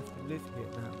said I have to live here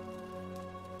now,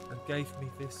 and gave me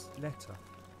this letter.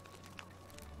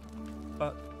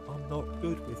 But I'm not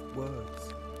good with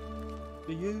words.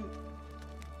 Do you?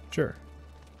 Sure.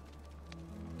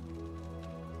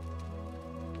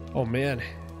 Oh man.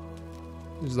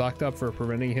 He's locked up for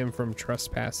preventing him from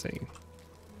trespassing.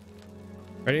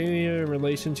 Any in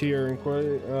relation to your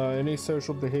inquiry, any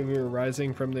social behavior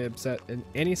arising from the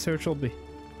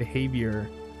behavior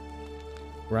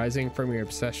rising from your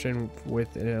obsession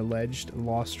with an alleged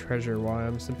lost treasure. While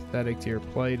I'm sympathetic to your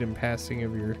plight and passing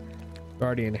of your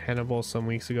guardian Hannibal some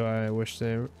weeks ago, I wish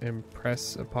to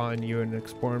impress upon you an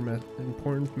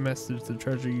important message. The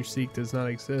treasure you seek does not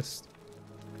exist.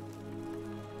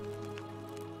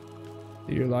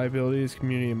 Your liabilities,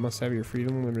 community must have your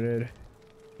freedom limited.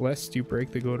 Lest you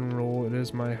break the golden rule, it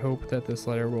is my hope that this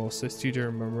letter will assist you to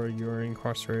remember you are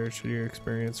incarcerated should you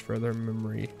experience further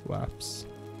memory lapse.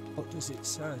 What does it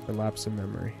say? The lapse in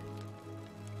memory.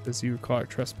 As you were caught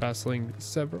trespassing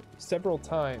several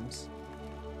times,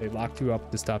 they locked you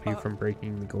up to stop you from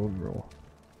breaking the golden rule.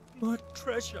 My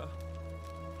treasure!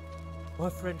 My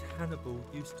friend Hannibal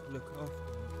used to look after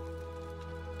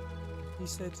me.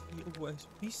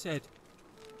 He said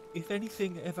if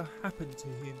anything ever happened to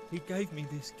him, he gave me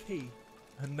this key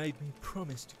and made me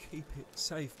promise to keep it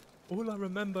safe. All I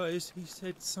remember is he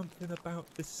said something about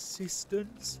the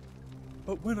cisterns,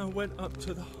 but when I went up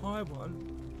to the high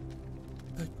one,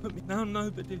 they put me. Now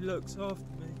nobody looks after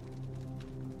me,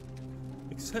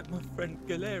 except my friend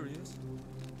Galerius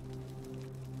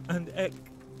and Ek.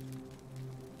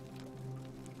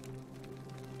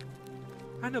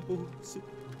 Hannibal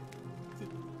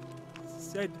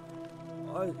said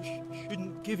I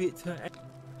shouldn't give it to Ek.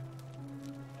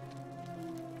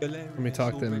 Let me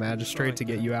talk to the magistrate to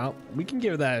get you out. We can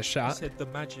give that a shot. He said the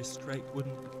magistrate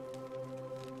wouldn't.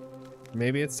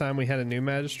 Maybe it's time we had a new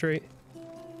magistrate.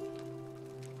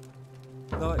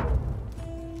 Like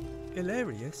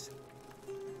Galerius,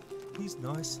 he's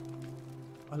nice.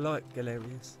 I like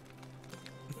Galerius.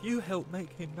 If you help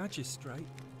make him magistrate,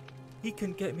 he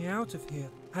can get me out of here.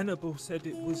 Hannibal said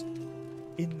it was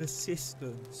in the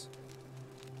cisterns.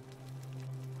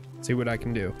 See what I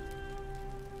can do.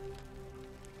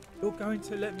 You're going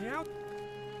to let me out?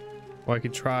 Well, I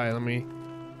could try. Let me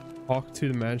talk to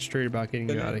the magistrate about getting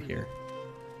you out of here.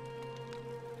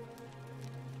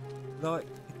 Like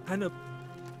Hannibal.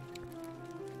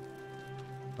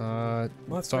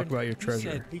 Let's talk about your He said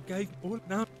treasure. he gave all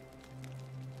now.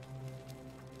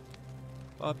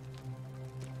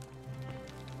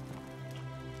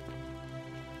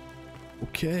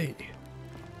 Okay.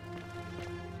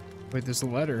 Wait, there's a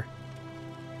letter.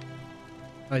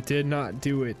 I did not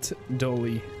do it,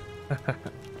 Dolly.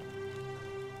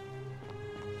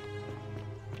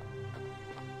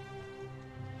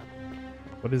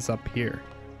 What is up here?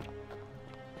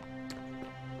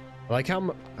 I like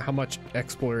how much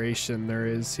exploration there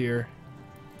is here.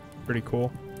 Pretty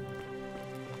cool.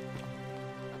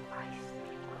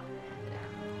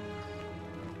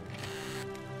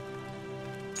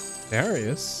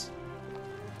 Darius.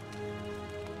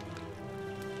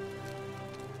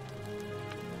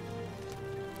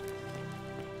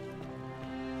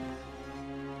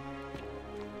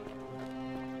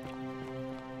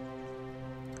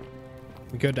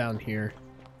 We go down here.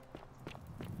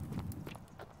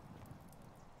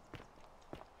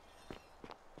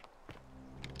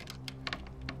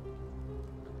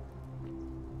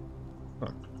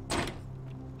 Huh.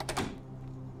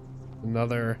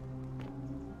 Another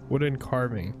wooden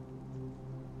carving.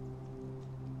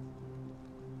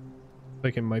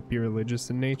 Like it might be religious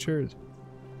in nature.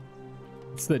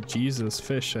 It's the Jesus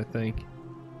fish, I think.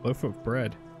 Loaf of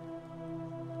bread.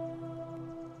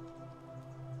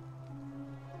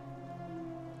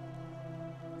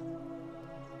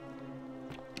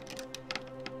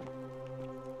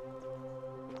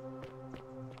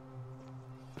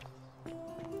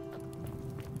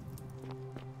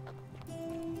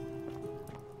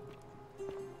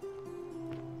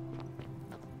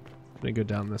 Let me go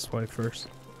down this way first.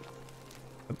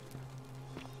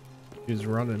 He's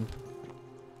running.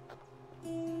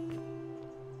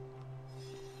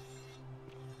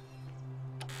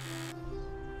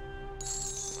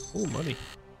 Oh, money.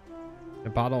 A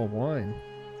bottle of wine.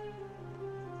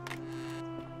 I'm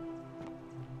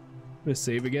gonna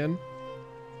save again.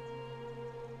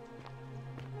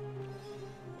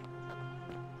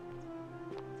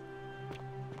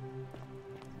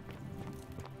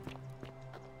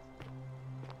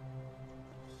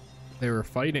 They were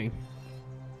fighting.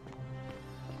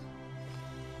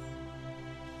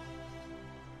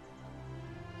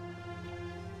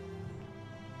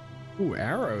 Ooh,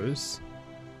 arrows.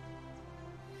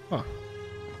 Huh.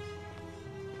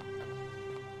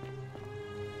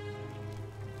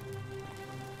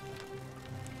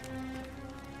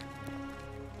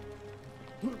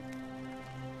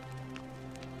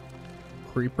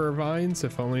 Creeper vines,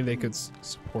 if only they could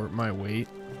support my weight.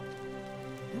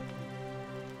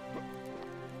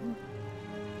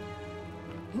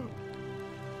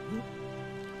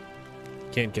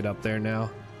 Can't get up there now.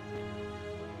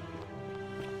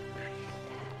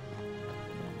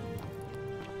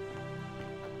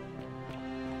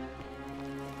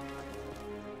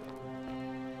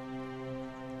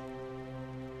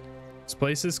 This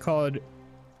place is called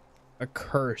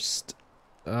Accursed.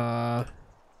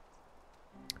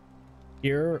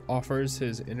 Here offers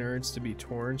his innards to be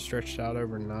torn, stretched out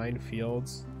over 9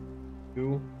 fields.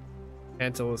 2.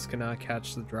 Antilus cannot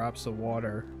catch the drops of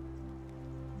water.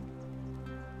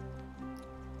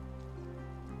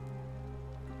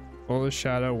 Will the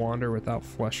shadow wander without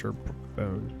flesh or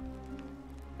bone?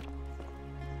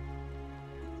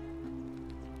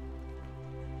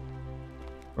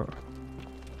 Huh.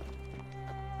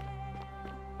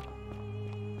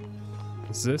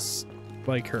 Is this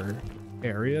like her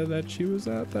area that she was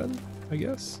at then, I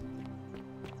guess?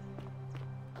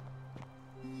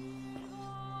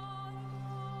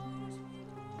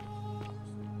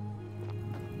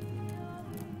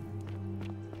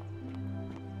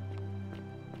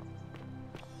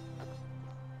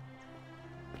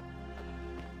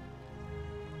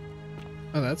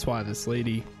 Oh, that's why this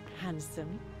lady...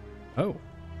 Handsome. Oh.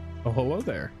 Oh, hello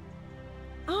there.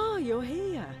 Oh, you're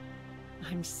here.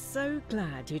 I'm so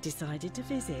glad you decided to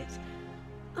visit.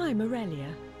 I'm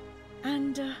Aurelia,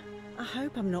 and I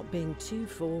hope I'm not being too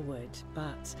forward,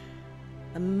 but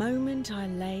the moment I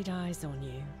laid eyes on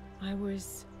you, I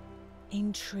was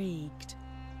intrigued.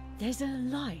 There's a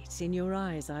light in your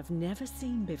eyes I've never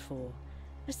seen before,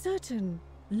 a certain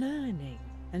learning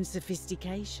and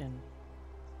sophistication.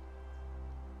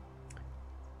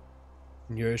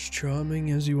 You're as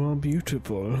charming as you are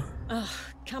beautiful. Ugh,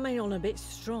 coming on a bit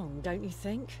strong, don't you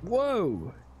think?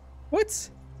 Whoa! What?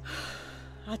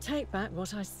 I take back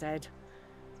what I said.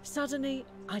 Suddenly,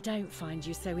 I don't find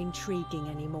you so intriguing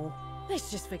anymore.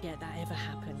 Let's just forget that ever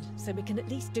happened, so we can at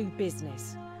least do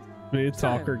business. Me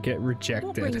talk or get rejected.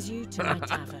 What brings you to my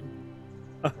tavern?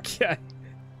 Okay.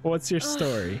 What's your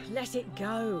story? Let it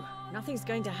go. Nothing's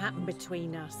going to happen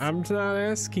between us. I'm not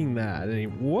asking that.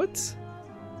 What?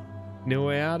 No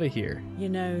way out of here. You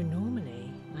know,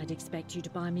 normally I'd expect you to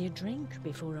buy me a drink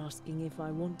before asking if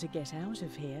I want to get out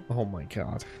of here. Oh my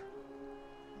god.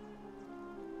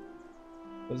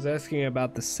 I was asking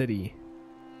about the city.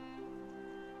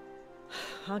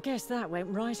 I guess that went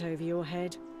right over your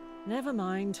head. Never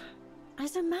mind.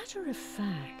 As a matter of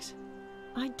fact,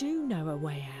 I do know a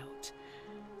way out.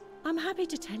 I'm happy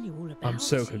to tell you all about it. I'm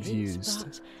so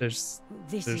confused. There's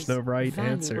no right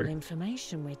answer. Valuable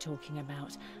information we're talking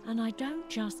about, and I don't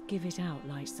just give it out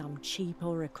like some cheap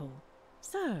oracle.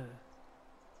 So,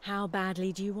 how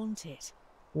badly do you want it?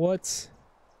 What?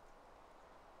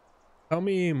 Tell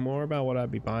me more about what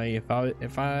I'd be buying.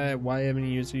 Why haven't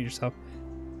you used it yourself?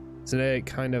 Isn't it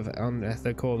kind of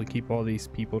unethical to keep all these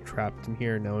people trapped in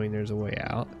here knowing there's a way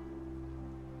out?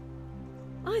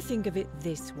 I think of it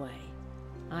this way.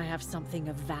 I have something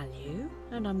of value,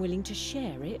 and I'm willing to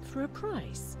share it for a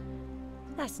price.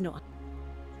 That's not...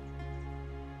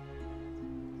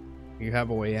 You have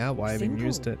a way out, why haven't you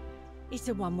used it? It's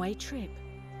a one-way trip,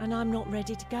 and I'm not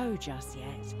ready to go just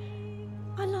yet.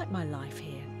 I like my life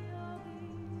here.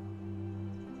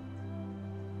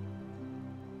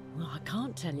 Well, I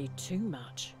can't tell you too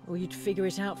much, or you'd figure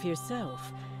it out for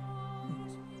yourself.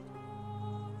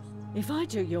 If I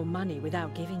took your money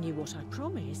without giving you what I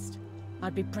promised,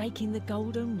 I'd be breaking the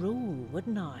golden rule,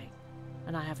 wouldn't I?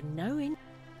 And I have no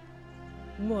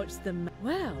What's the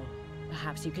well,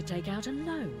 perhaps you could take out a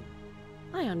loan.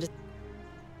 I understand.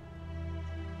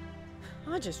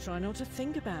 I just try not to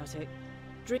think about it.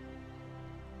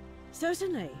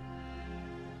 Certainly.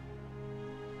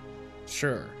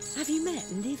 Sure. Have you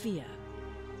met Livia?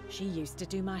 She used to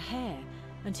do my hair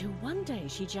until one day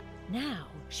she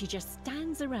just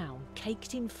stands around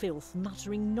caked in filth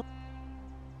muttering no.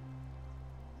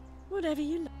 Whatever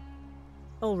you like.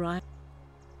 All right.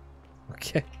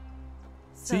 Okay.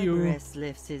 See you. Cerberus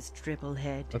lifts his triple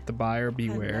head. Let the buyer And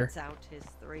beware. lets out his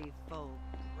threefold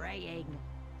braying.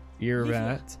 Ear Livia,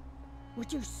 rat.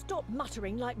 Would you stop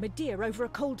muttering like Medea over a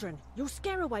cauldron? You'll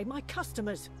scare away my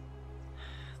customers.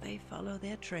 They follow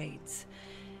their trades,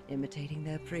 imitating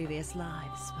their previous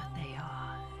lives, but they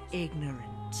are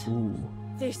ignorant. Ooh.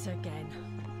 This again.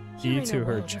 E You're in to a her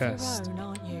world of chest. your own,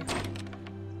 aren't you?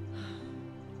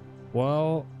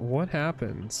 Well, what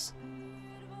happens?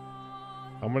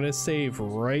 I'm gonna save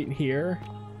right here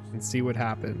and see what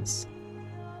happens.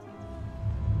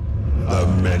 The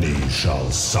many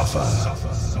shall suffer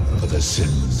for the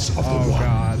sins of the one. Oh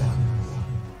god.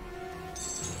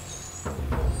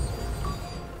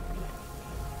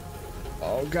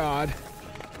 Oh god.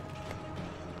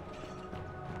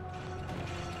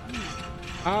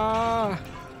 Ah!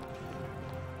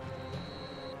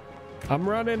 I'm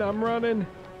running.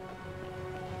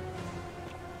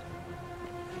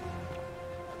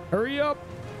 Hurry up!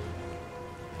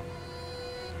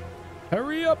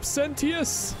 Hurry up,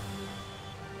 Sentius!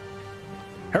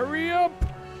 Hurry up!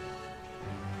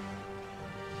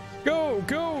 Go!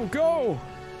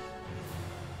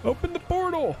 Open the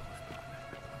portal!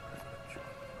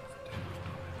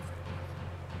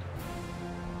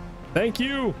 Thank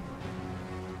you!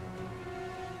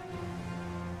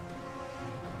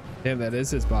 Damn, that is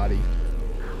his body.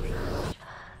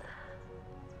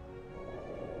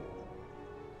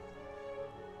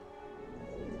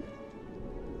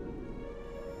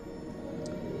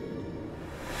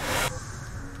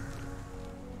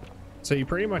 So you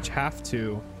pretty much have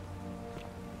to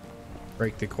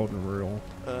break the golden rule.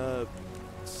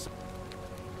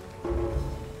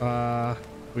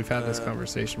 We've had this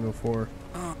conversation before.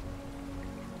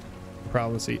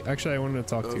 Probably. Actually, I wanted to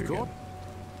talk to you again.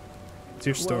 It's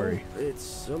your story. Well,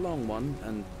 it's a long one,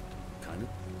 and kind of.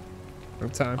 No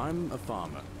time. I'm a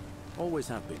farmer. Always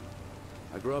have been.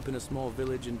 I grew up in a small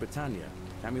village in Britannia,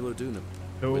 Camulodunum,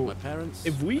 with my parents.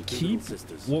 If we and two keep little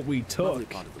sisters. what we Lovely took,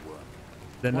 part of the work.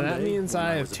 then One that day, means when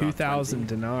I have was about 2,000 20,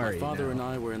 denarii My father now. and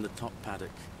I were in the top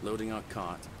paddock, loading our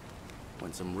cart,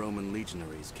 when some Roman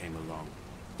legionaries came along,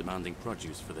 demanding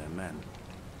produce for their men.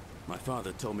 My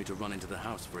father told me to run into the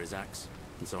house for his axe,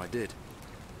 and so I did.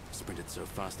 Sprinted so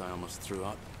fast I almost threw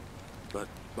up, but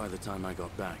by the time I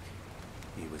got back,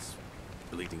 he was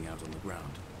bleeding out on the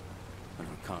ground, and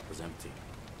our cart was empty.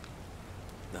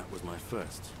 That was my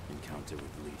first encounter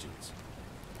with the legions.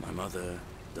 My mother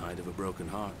died of a broken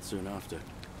heart soon after,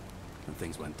 and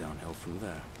things went downhill from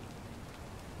there.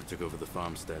 I took over the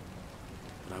farmstead,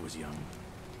 but I was young.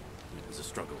 It was a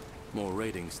struggle. More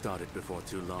raiding started before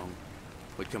too long.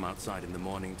 We'd come outside in the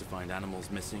morning to find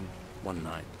animals missing. One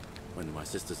night, when my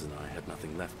sisters and I had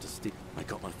nothing left to steal, I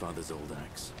got my father's old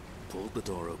axe, pulled the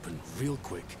door open real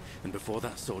quick, and before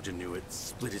that soldier knew it,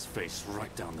 split his face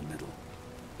right down the middle.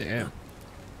 Damn.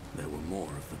 There were more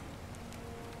of them.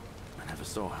 I never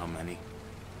saw how many.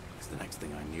 Because the next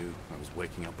thing I knew, I was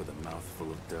waking up with a mouth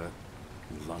full of dirt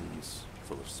and lungs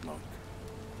full of smoke.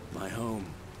 My home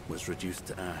was reduced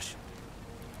to ash.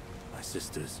 My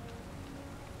sisters,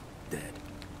 dead.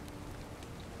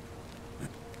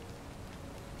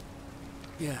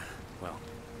 Yeah, well,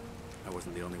 I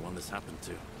wasn't the only one this happened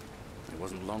to. It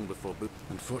wasn't long before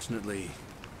Unfortunately,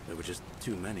 there were just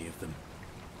too many of them.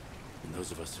 And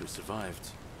those of us who survived,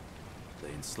 they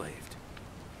enslaved.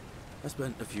 I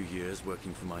spent a few years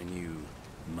working for my new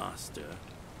master,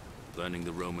 learning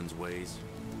the Romans' ways,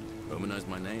 Romanized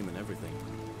my name and everything.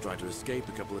 Tried to escape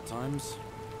a couple of times,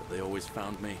 but they always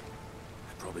found me.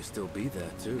 I'd probably still be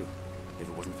there too, if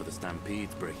it wasn't for the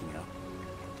stampedes breaking out.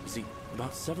 You see,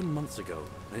 about 7 months ago,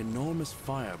 an enormous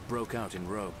fire broke out in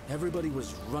Rome. Everybody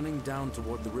was running down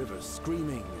toward the river,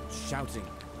 screaming and shouting.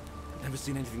 I'd never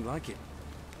seen anything like it.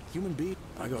 Human being.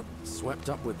 I got swept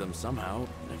up with them somehow.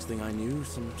 Next thing I knew,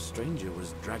 some stranger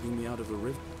was dragging me out of a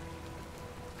river.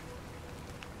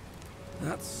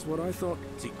 That's what I thought.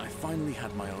 See, I finally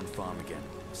had my own farm again.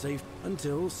 Safe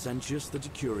until Sentius the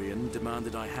Decurion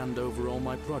demanded I hand over all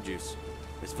my produce.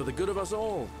 It's for the good of us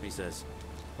all, he says.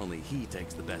 Only he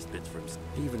takes the best bits for himself.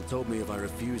 He even told me if I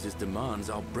refuse his demands,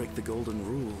 I'll break the golden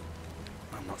rule.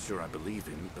 I'm not sure I believe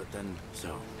him, but then...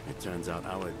 So, it turns out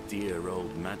our dear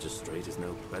old magistrate is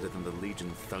no better than the Legion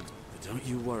thugs. But don't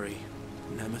you worry.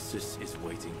 Nemesis is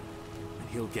waiting. And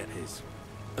he'll get his.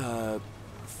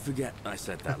 Forget I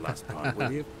said that last part,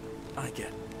 will you? I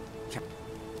get...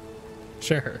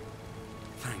 Sure.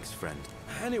 Thanks, friend.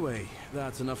 Anyway,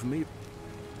 that's enough of me.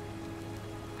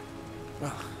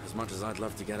 Well, as much as I'd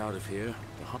love to get out of here,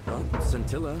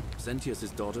 Scintilla, Sentius's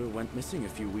daughter, went missing a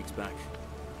few weeks back.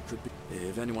 Could be,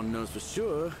 if anyone knows for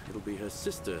sure, it'll be her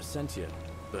sister, Sentia.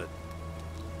 But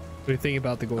what do you think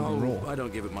about the golden rule? I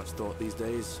don't give it much thought these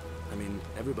days. I mean,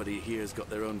 everybody here's got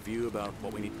their own view about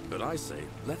what we need. But I say,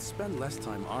 let's spend less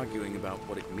time arguing about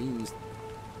what it means.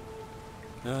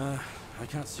 I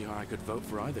can't see how I could vote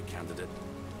for either candidate.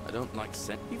 I don't like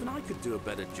even I could do a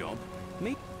better job.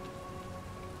 Me?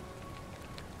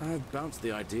 I've bounced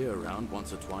the idea around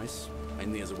once or twice,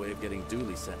 mainly as a way of getting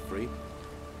Dooley set free.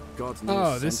 God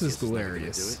knows. Oh, this is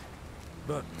hilarious.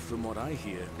 But from what I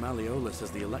hear, Malleolus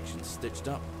has the election stitched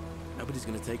up. Nobody's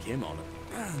going to take him on it.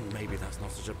 And maybe that's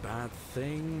not such a bad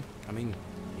thing. I mean,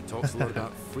 he talks a lot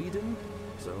about freedom,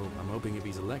 so I'm hoping if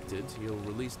he's elected, he'll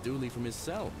release Dooley from his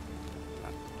cell.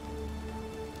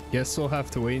 Guess we'll have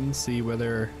to wait and see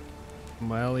whether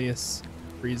Malleus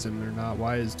frees him or not.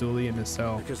 Why is Dooley in his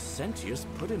cell? Because Sentius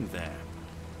put him there.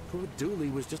 Poor Dooley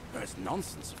was just... It's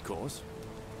nonsense, of course.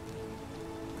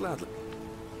 Gladly.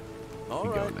 All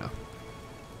right. Go now.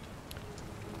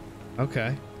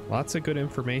 Okay, lots of good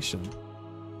information.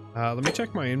 Let me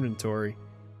check my inventory.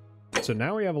 So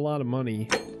now we have a lot of money.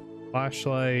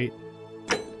 Flashlight,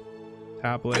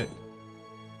 tablet.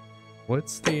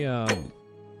 What's the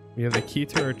we have the key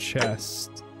to our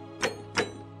chest.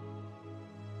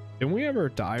 Didn't we have our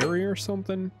diary or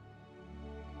something?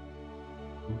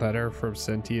 Letter from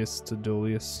Sentius to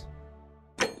Dullius.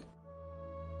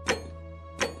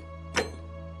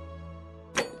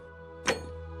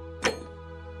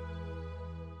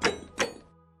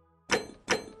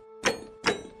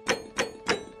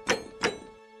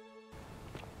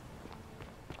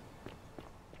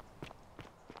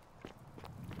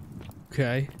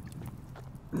 Okay.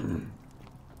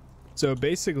 So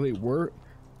basically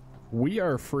we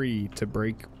are free to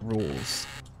break rules.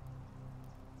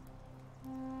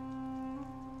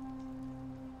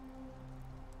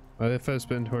 What if it's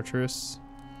been torturous?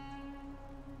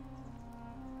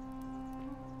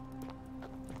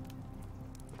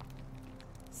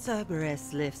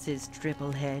 Cerberus lifts his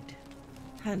triple head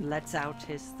and lets out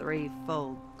his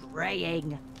threefold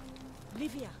graying.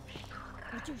 Livia,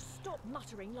 would you stop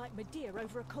muttering like Medea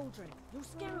over a cauldron? You'll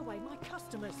scare away my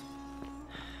customers.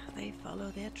 They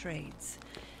follow their trades,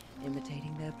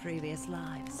 imitating their previous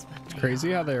lives. But It's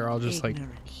crazy how they're all just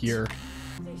ignorant. like here.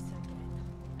 This again.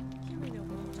 You're in a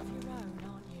world of your own,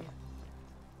 aren't you?